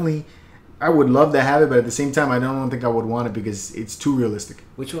definitely I would love to have it, but at the same time, I don't think I would want it because it's too realistic.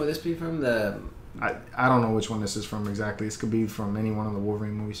 Which one would this be from? The I don't know which one this is from exactly. This could be from any one of the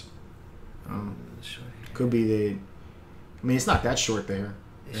Wolverine movies. Could be the. I mean, it's not that short. The hair.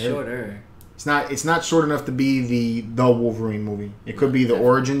 It's shorter. It's not short enough to be the Wolverine movie. It could be the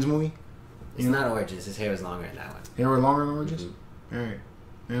Origins movie. It's not Origins. His hair is longer in that one. Hair were longer than Origins. Mm-hmm. All right.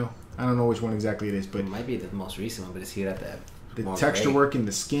 Yeah. I don't know which one exactly it is, but It might be the most recent one, but it's here at the the texture work in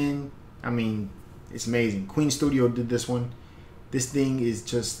the skin. I mean, it's amazing. Queen Studio did this one. This thing is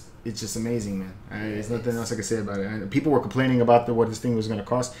just. It's just amazing, man. There's nothing else I can say about it. And people were complaining about what this thing was going to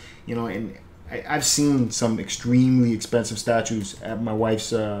cost, you know. And I've seen some extremely expensive statues at my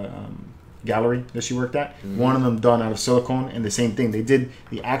wife's gallery that she worked at. Mm-hmm. One of them done out of silicone, and the same thing. They did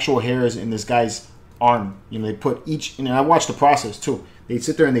the actual hairs in this guy's arm. You know, they put each. And I watched the process too. They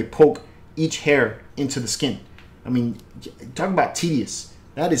sit there and they poke each hair into the skin. I mean, talk about tedious.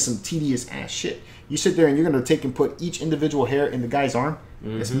 That is some tedious ass shit. You sit there and you're going to take and put each individual hair in the guy's arm.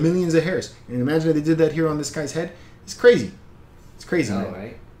 Mm-hmm. It's millions of hairs. And imagine if they did that here on this guy's head. It's crazy. It's crazy, man.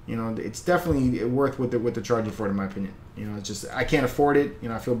 Right? You know, it's definitely worth what they're charging for it, in my opinion. You know, it's just, I can't afford it. You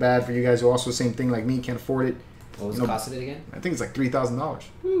know, I feel bad for you guys who also same thing like me, can't afford it. What was the cost of it again? I think it's like $3,000.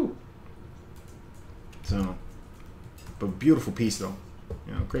 Woo. So, but beautiful piece though.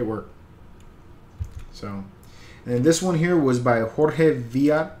 You know, great work. So, and this one here was by Jorge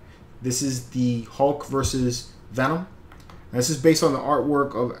Villar. This is the Hulk versus Venom. Now, this is based on the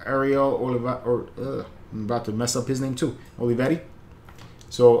artwork of Ariel I'm about to mess up his name too, Olivetti.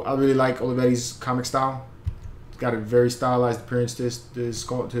 So I really like Olivetti's comic style. It's got a very stylized appearance to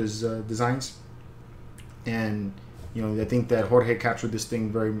his designs, and you know, I think that Jorge captured this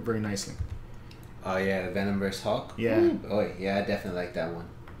thing very, very nicely. Oh yeah, the Venom vs. Hulk. Yeah. Ooh, boy, yeah, I definitely like that one.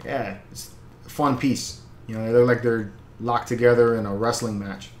 Yeah, it's a fun piece. You know, they look like they're locked together in a wrestling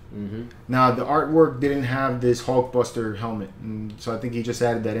match. Mm-hmm. Now the artwork didn't have this Hulkbuster helmet, and so I think he just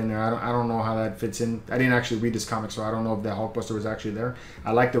added that in there. I don't know how that fits in. I didn't actually read this comic, so I don't know if that Hulkbuster was actually there.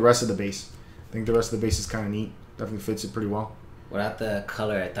 I like the rest of the base. I think the rest of the base is kind of neat. Definitely fits it pretty well. Without the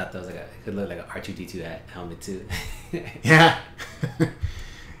color, I thought that was it could look like an R2-D2 helmet too. Yeah.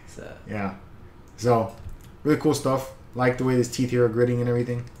 Yeah. So really cool stuff. Like the way his teeth here are gritting and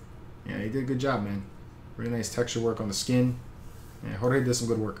everything. Yeah, he did a good job, man. Really nice texture work on the skin. Yeah, Jorge did some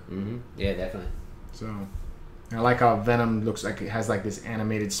good work. Mm-hmm. Yeah, definitely. So, and I like how Venom looks like it has like this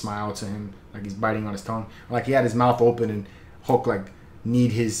animated smile to him, like he's biting on his tongue. Like he had his mouth open and Hulk like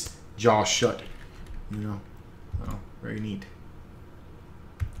need his jaw shut. You know, so very neat.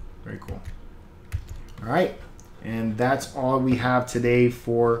 Very cool. All right, and that's all we have today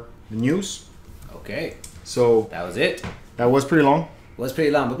for the news. Okay. So that was it. That was pretty long. It was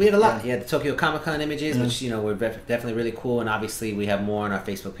pretty long, but we had a lot. You had the Tokyo Comic Con images, which, you know, were definitely really cool, and obviously we have more on our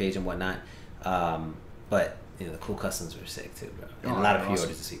Facebook page and whatnot. But you know, the cool customs were sick too, bro. And a lot of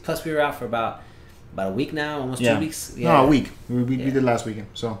pre-orders this week. Plus, we were out for about a week now, almost 2 weeks. Yeah. No, a week. We did last weekend,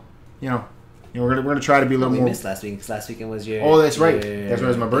 so you know we're gonna try to be a little more. We missed last week because last weekend was your. Oh, that's right. That's right. It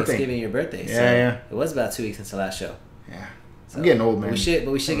was my birthday. Thanksgiving, your birthday. Yeah, so yeah. It was about 2 weeks since the last show. Yeah. So, I'm getting old, man. We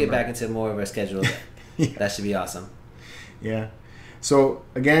should get back into more of our schedule. Yeah. That should be awesome. Yeah. So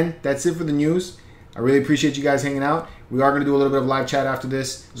again, that's it for the news. I really appreciate you guys hanging out. We are going to do a little bit of live chat after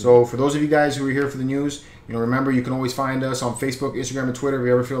this. So for those of you guys who are here for the news, remember, you can always find us on Facebook, Instagram, and Twitter if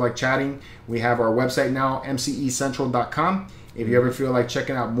you ever feel like chatting. We have our website now, mcecentral.com. If you ever feel like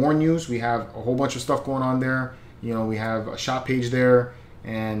checking out more news, we have a whole bunch of stuff going on there. We have a shop page there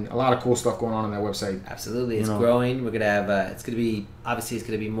and a lot of cool stuff going on that website. Absolutely. It's growing. We're going to have, it's going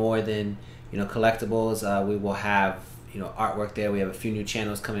to be more than, collectibles. We will have, artwork there. We have a few new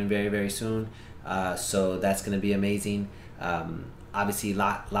channels coming very, very soon. So that's going to be amazing. Obviously,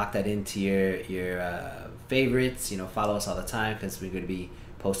 lock that into your favorites. Follow us all the time because we're going to be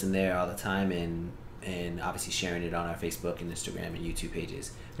posting there all the time and obviously sharing it on our Facebook and Instagram and YouTube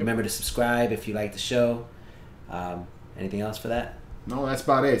pages. Remember to subscribe if you like the show. Anything else for that? No, that's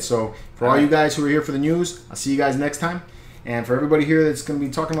about it. So for all you guys who are here for the news, I'll see you guys next time. And for everybody here that's going to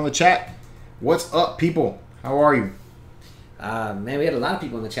be talking on the chat, what's up, people? How are you? Man, we had a lot of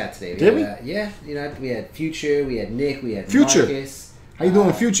people in the chat today. Did we? Yeah. We had Future, we had Nick, we had Future. Marcus. How you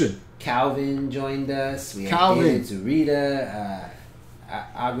doing, Future? Calvin joined us. We had David Zurita,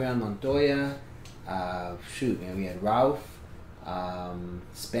 Adrian Montoya. We had Ralph,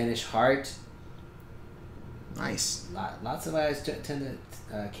 Spanish Heart. Nice. Lots of guys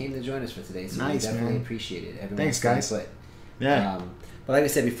came to join us for today, so nice, we definitely man. appreciate it. Thanks, guys. Yeah. But like I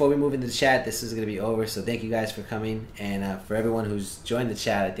said, before we move into the chat, this is going to be over, so thank you guys for coming. And for everyone who's joined the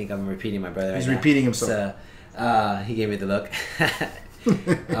chat, I think I'm repeating my brother He's right repeating now. himself. So, he gave me the look.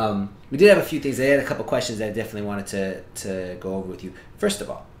 We did have a few things. I had a couple questions that I definitely wanted to go over with you. First of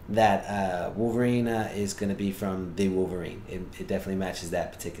all, that Wolverine is going to be from the Wolverine. It definitely matches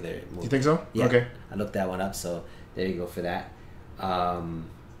that particular movie. You think so? Yeah. Okay. I looked that one up, so there you go for that.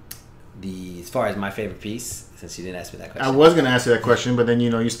 As far as my favorite piece, since you didn't ask me that question. I was going to ask you that question, but then,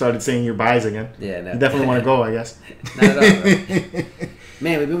 you started saying your buys again. Yeah, no. You definitely want to go, I guess. Not at all, bro.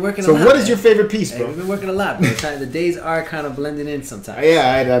 Man, we've been working a lot. So what is your favorite piece, bro? We've been working a lot, bro. The days are kind of blending in sometimes.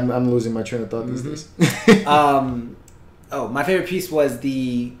 Yeah, I'm losing my train of thought these days. My favorite piece was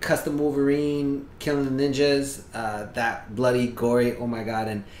the custom Wolverine killing the ninjas. That bloody, gory, oh my god,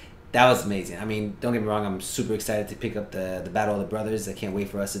 and that was amazing. I mean, don't get me wrong, I'm super excited to pick up the Battle of the Brothers. I can't wait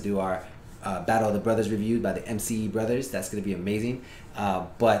for us to do our Battle of the Brothers review by the MCE brothers. That's going to be amazing. I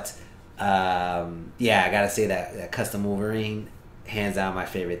gotta say that custom Wolverine, hands down my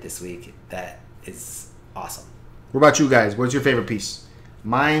favorite this week. That is awesome. What about you guys? What's your favorite piece?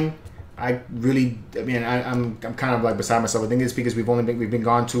 Mine, I'm kind of like beside myself. I think it's because we've been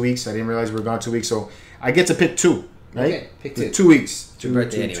gone 2 weeks. I didn't realize we were gone 2 weeks, so I get to pick two. Right? Okay, pick two. 2 weeks. It's your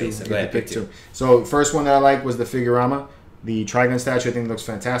birthday anyway, so go ahead, pick two. So first one that I like was the Figurama, the Trigun Statue. I think it looks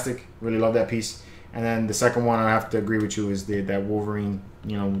fantastic. Really love that piece. And then the second one, I have to agree with you, is that Wolverine,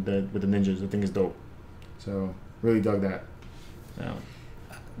 with the ninjas. I think is dope. So really dug that.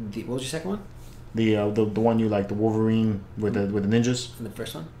 What was your second one? The one you like, the Wolverine with the ninjas. And the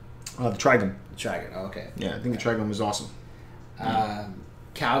first one? The Trigun. The Trigun. Oh, okay. Yeah, I think the Trigun was awesome.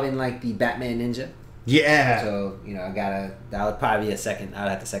 Calvin liked the Batman Ninja. Yeah. So, that would probably be a second. I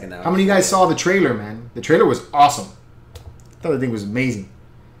would have to second that. How many of you guys saw the trailer, man? The trailer was awesome. I thought the thing was amazing.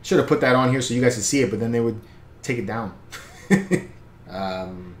 Should have put that on here so you guys could see it, but then they would take it down. I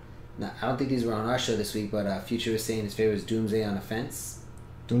don't think these were on our show this week, but Future was saying his favorite was Doomsday on a Fence.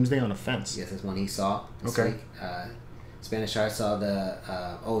 Doomsday on a Fence? Yes, that's one he saw this week. Spanish Art saw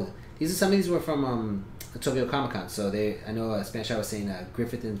these were from Tokyo Comic Con. So I know Spanish Art was saying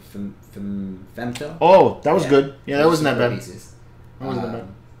Griffith and Femto. Oh, that was good. Yeah, that wasn't that bad. Pieces. That wasn't that bad.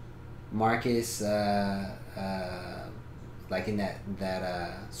 Marcus, liking that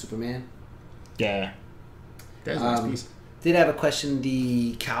Superman. Yeah. That's a nice piece. Did have a question.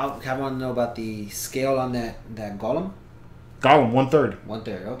 The Cal want to know about the scale on that Golem. Golem, 1/3.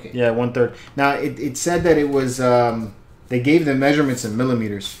 1/3. Okay. Yeah, 1/3. Now it said that it was they gave the measurements in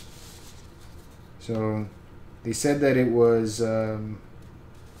millimeters. So they said that it was the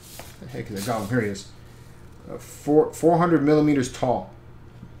heck is that Golem? Here he is. 400 millimeters tall.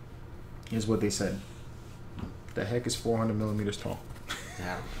 Is what they said. The heck is 400 millimeters tall?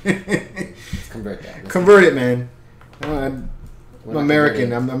 Let's convert that. Convert it, man. I'm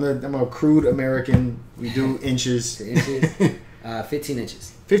American. I'm a crude American. We do inches. 15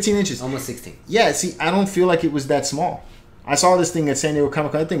 inches. 15 inches. Almost 16. Yeah. See, I don't feel like it was that small. I saw this thing at San Diego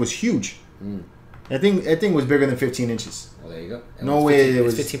Comic Con. That thing was huge. That thing was bigger than 15 inches. Well, there you go. No way. It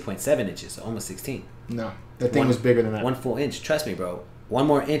was 15.7 inches, so almost 16. No, that thing was bigger than that. 1 full inch. Trust me, bro. 1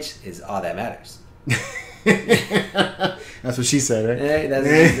 more inch is all that matters. That's what she said, right? Yeah, that's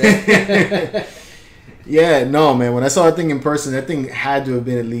what she said. Yeah, no, man. When I saw that thing in person, that thing had to have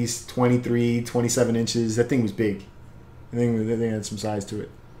been at least 23, 27 inches. That thing was big. I think had some size to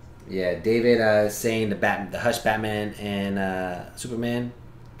it. Yeah, David saying the Hush Batman and Superman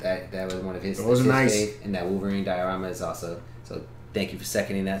That was one of his. Those are nice. And that Wolverine diorama is also. So thank you for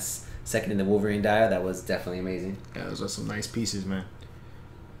seconding the Wolverine dia. That was definitely amazing. Yeah, those are some nice pieces, man.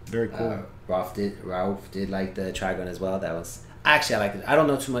 Very cool. Ralph did like the Trigun as well. That was actually I liked it. I don't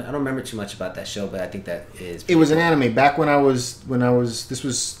know too much. I don't remember too much about that show, but I think that is. It was an anime back when I was. This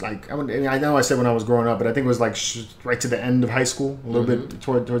was like I know I said when I was growing up, but I think it was like right to the end of high school, a little bit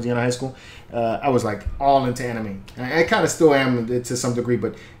towards the end of high school. I was like all into anime. I kind of still am to some degree,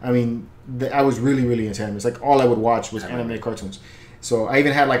 but I mean, I was really into anime. It's like all I would watch was anime cartoons. So I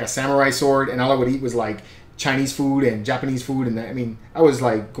even had like a samurai sword, and all I would eat was like Chinese food and Japanese food, and I mean, I was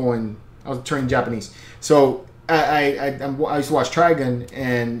turning Japanese. So I used to watch Trigun,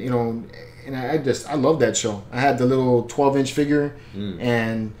 and and I loved that show. I had the little 12-inch figure,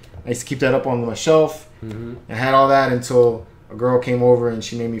 and I used to keep that up on my shelf. I had all that until a girl came over, and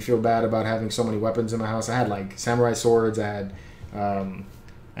she made me feel bad about having so many weapons in my house. I had like samurai swords. I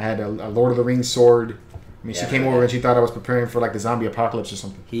had a Lord of the Rings sword. I mean, she came over and she thought I was preparing for like the zombie apocalypse or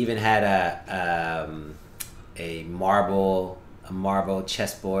something. He even had a marble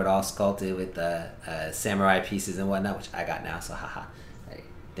chessboard all sculpted with samurai pieces and whatnot, which I got now. So haha, hey,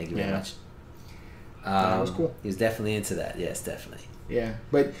 thank you very much. That was cool. He was definitely into that. Yes, definitely. Yeah,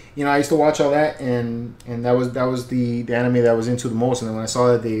 but I used to watch all that, and that was the anime that I was into the most. And then when I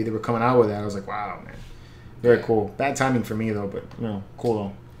saw that they were coming out with that, I was like, wow, man, very cool. Bad timing for me though, but cool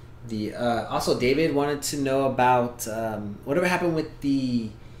though. Also David wanted to know about whatever happened with the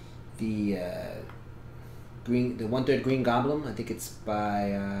 1/3 Green Goblin. I think it's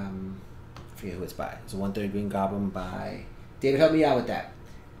by I forget who it's by. It's a 1/3 Green Goblin by David. Help me out with that.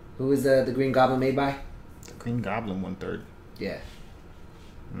 Who is the Green Goblin made by? The Green Goblin 1/3. Yeah.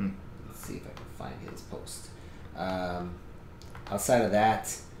 Let's see if I can find his post. Outside of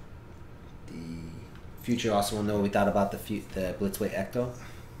that, the future also will know what we thought about the Blitzway Ecto.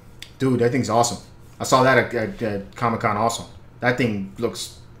 Dude, that thing's awesome. I saw that at Comic-Con also. That thing's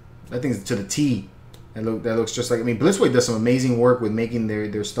to the T. That looks just like, I mean, Blitzway does some amazing work with making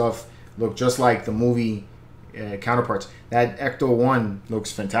their stuff look just like the movie counterparts. That Ecto 1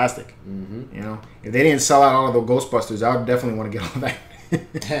 looks fantastic. If they didn't sell out all of the Ghostbusters, I would definitely want to get all that.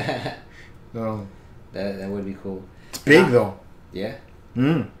 So that would be cool. It's big though. Yeah.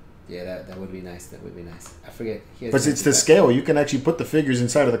 Yeah, that would be nice. That would be nice. I forget. But it's the scale. You can actually put the figures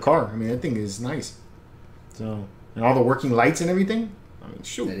inside of the car. I mean, that thing is nice. So, and all the working lights and everything. I mean,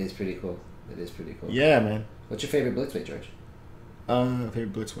 shoot. That is pretty cool. Yeah, man. What's your favorite Blitzway, George?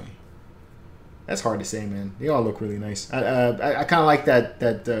 Favorite Blitzway. That's hard to say, man. They all look really nice. I kind of like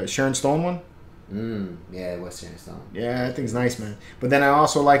that Sharon Stone one. Yeah, it was Sharon Stone. Yeah, that thing's nice, man. But then I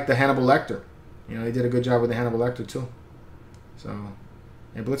also like the Hannibal Lecter. They did a good job with the Hannibal Lecter too. So,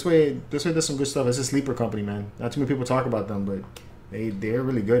 yeah, Blitzway does some good stuff. It's a sleeper company, man. Not too many people talk about them, but they're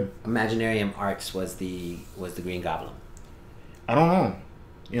really good. Imaginarium Arts was the Green Goblin. I don't know.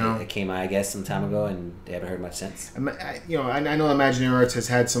 It came out, I guess, some time ago, and they haven't heard much since. I know Imaginary Arts has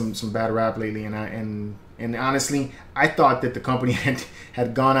had some bad rap lately, and honestly, I thought that the company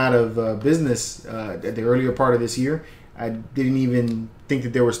had gone out of business at the earlier part of this year. I didn't even think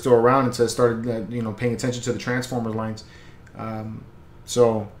that they were still around until I started, paying attention to the Transformers lines.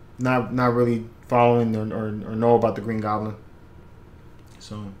 So not really following or know about the Green Goblin.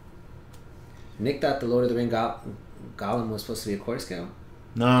 So Nick thought the Lord of the Ring Goblin was supposed to be a quarter scale.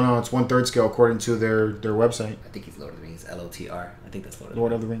 No, it's 1/3 scale according to their website. I think he's Lord of the Rings, LOTR. I think that's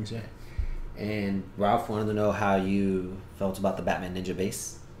Lord of the Rings, yeah. And Ralph wanted to know how you felt about the Batman Ninja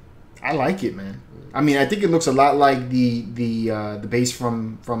base. I like it, man. I mean, I think it looks a lot like the base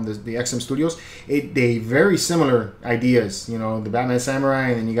from the XM Studios. They very similar ideas, the Batman Samurai,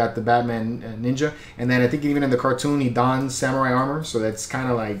 and then you got the Batman Ninja, and then I think even in the cartoon he dons samurai armor, so that's kind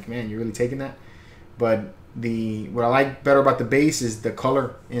of like, man, you're really taking that. But what I like better about the base is the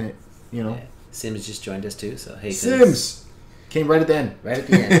color in it. Yeah. Sims just joined us too, so hey Sims came right at the end. Right at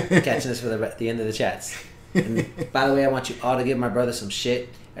the end, catching us for the end of the chats. And by the way, I want you all to give my brother some shit.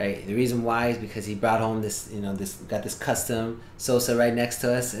 All right, the reason why is because he brought home this custom Sosa right next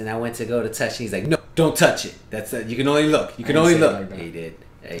to us, and I went to go to touch, and he's like, "No, don't touch it. That's you can only look. You can only look." Like he did.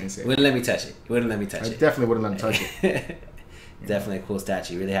 Hey, wouldn't let me touch it. He wouldn't let me touch it. I definitely wouldn't let him touch it. Definitely a cool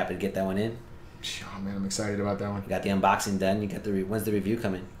statue. Really happy to get that one in. Oh man, I'm excited about that one. You got the unboxing done. You got when's the review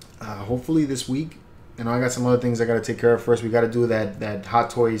coming? Hopefully this week. I got some other things I got to take care of first. We got to do that Hot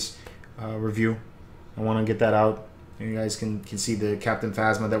Toys review. I want to get that out. You guys can see the Captain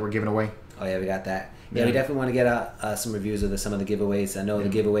Phasma that we're giving away. Oh yeah, we got that. Yeah, we definitely want to get out some reviews of some of the giveaways. I know the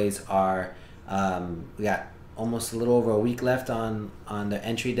giveaways are we got almost a little over a week left on the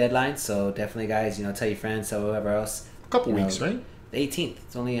entry deadline. So definitely, guys, tell your friends, tell whoever else. A couple weeks, right? The 18th.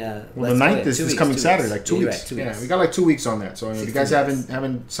 It's only the 9th is coming Saturday, like 2 weeks. Right, 2 weeks. Yeah, we got like 2 weeks on that. So if you guys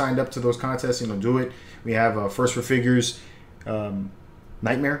haven't signed up to those contests, do it. We have First for Figures,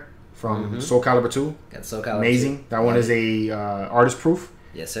 Nightmare from Soul Calibur 2. Got Soul Calibur Amazing. 2. That one is a artist proof.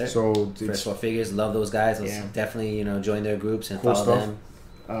 Yes, sir. So First for Figures, love those guys. Definitely join their groups and cool follow stuff.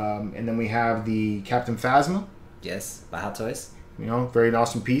 them. And then we have the Captain Phasma. Yes, by Hot Toys. Very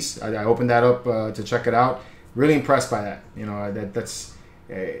awesome piece. I opened that up to check it out. Really impressed by that. That's.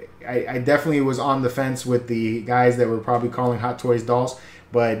 I definitely was on the fence with the guys that were probably calling Hot Toys dolls,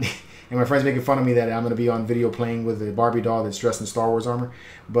 but and my friends making fun of me that I'm going to be on video playing with a Barbie doll that's dressed in Star Wars armor.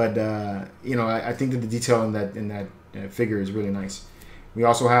 But I think that the detail in that figure is really nice. We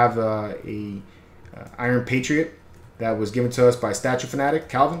also have a Iron Patriot that was given to us by Statue Fanatic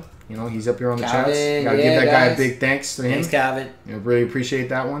Calvin. He's up here on the chats. Gotta give that guy a big thanks to him. Thanks, Calvin. Really appreciate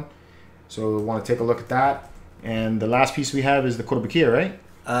that one. So we want to take a look at that. And the last piece we have is the Kotobukiya, right?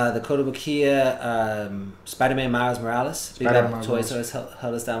 The Kotobukiya Spider-Man Miles Morales. Big up Toys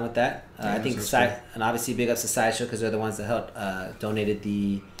held us down with that. I think and obviously big ups to Sideshow because they're the ones that helped donated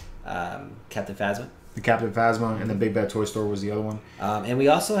the Captain Phasma. The Captain Phasma and the Big Bad Toy Store was the other one. And we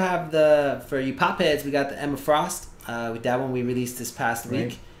also have for you pop heads, we got the Emma Frost. With that one we released this past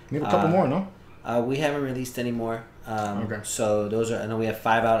week. We have a couple more, no? We haven't released any more. Okay. So those are, I know we have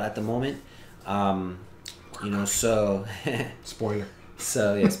 5 out at the moment. So spoiler.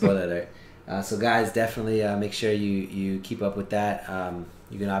 So yeah, spoiler alert. So guys, definitely make sure you keep up with that.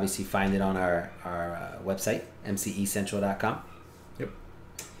 You can obviously find it on our website, mcecentral.com. Yep.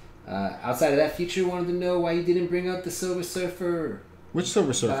 Outside of that, Future wanted to know why you didn't bring up the Silver Surfer. Which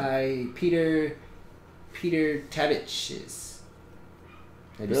Silver Surfer? By Peter Tavich's.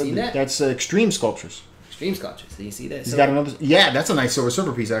 Have you seen that? That's Extreme Sculptures. Extreme Sculptures. So you see that? He's got another. Yeah, that's a nice Silver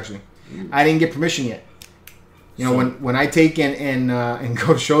Surfer piece actually. I didn't get permission yet. When I take and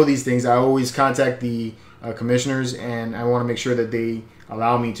go to show these things, I always contact the commissioners, and I want to make sure that they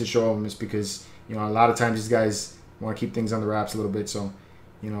allow me to show them. It's because a lot of times these guys want to keep things on the wraps a little bit. So,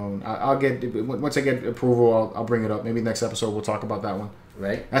 I'll get once I get approval, I'll bring it up. Maybe next episode we'll talk about that one.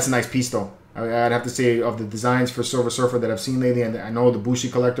 Right. That's a nice piece though. I'd have to say of the designs for Silver Surfer that I've seen lately, and I know the Bushi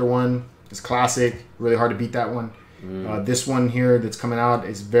Collector one is classic. Really hard to beat that one. This one here that's coming out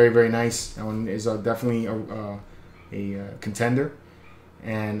is very, very nice. That one is definitely a contender.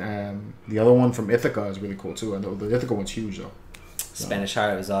 And the other one from Ithaca is really cool too. The Ithaca one's huge though. So. Spanish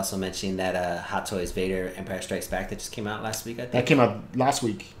Heart was also mentioning that Hot Toys Vader Empire Strikes Back that just came out last week, I think. That came out last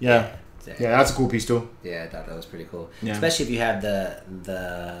week. Yeah, that's a cool piece too. Yeah, I thought that was pretty cool. Yeah. Especially if you have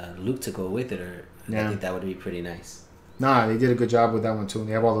the Luke to go with it, I think that would be pretty nice. Nah, they did a good job with that one too.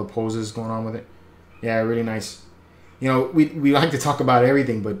 They have all the poses going on with it. Yeah, really nice. We like to talk about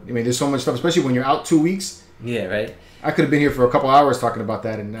everything, but there's so much stuff, especially when you're out 2 weeks. Yeah, right. I could have been here for a couple hours talking about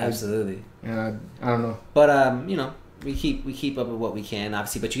that, and absolutely. I don't know. But we keep up with what we can,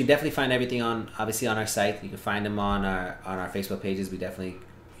 obviously. But you can definitely find everything on our site. You can find them on our Facebook pages. We definitely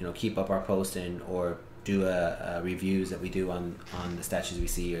keep up our posts or do reviews that we do on the statues we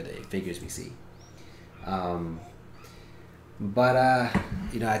see or the figures we see. But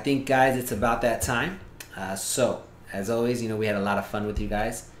I think guys, it's about that time. So as always, we had a lot of fun with you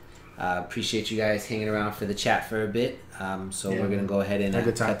guys. Appreciate you guys hanging around for the chat for a bit. We're gonna go ahead and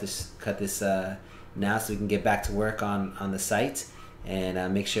cut this now, so we can get back to work on the site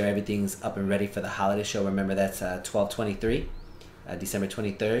and make sure everything's up and ready for the holiday show. Remember, that's 12/23, December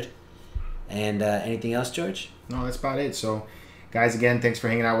 23rd. And anything else, George? No, that's about it. So, guys, again, thanks for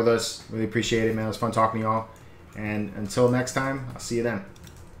hanging out with us. Really appreciate it, man. It was fun talking to y'all. And until next time, I'll see you then.